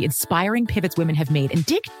explore the inspiring pivots women have made and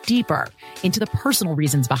dig deeper into the personal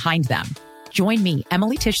reasons behind them. Join me,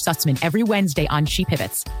 Emily Tish Sussman, every Wednesday on She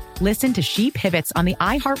Pivots. Listen to She Pivots on the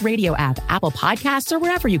iHeartRadio app, Apple Podcasts, or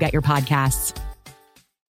wherever you get your podcasts.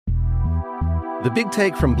 The Big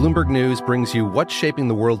Take from Bloomberg News brings you what's shaping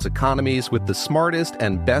the world's economies with the smartest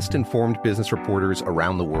and best-informed business reporters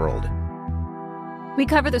around the world. We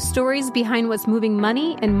cover the stories behind what's moving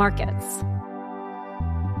money and markets,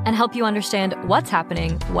 and help you understand what's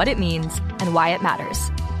happening, what it means, and why it matters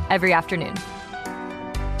every afternoon.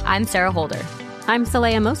 I'm Sarah Holder. I'm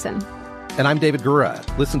Saleha Mohsin. And I'm David Gura.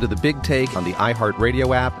 Listen to The Big Take on the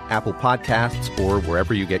iHeartRadio app, Apple Podcasts, or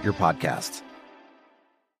wherever you get your podcasts.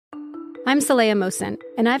 I'm Saleha Mohsin,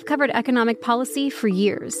 and I've covered economic policy for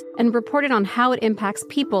years and reported on how it impacts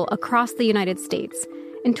people across the United States.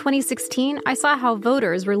 In 2016, I saw how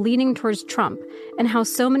voters were leaning towards Trump and how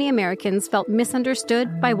so many Americans felt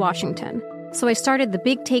misunderstood by Washington. So I started The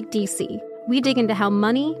Big Take DC. We dig into how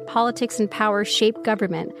money, politics, and power shape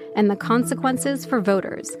government and the consequences for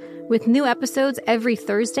voters. With new episodes every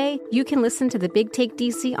Thursday, you can listen to The Big Take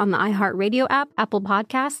DC on the iHeartRadio app, Apple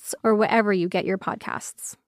Podcasts, or wherever you get your podcasts.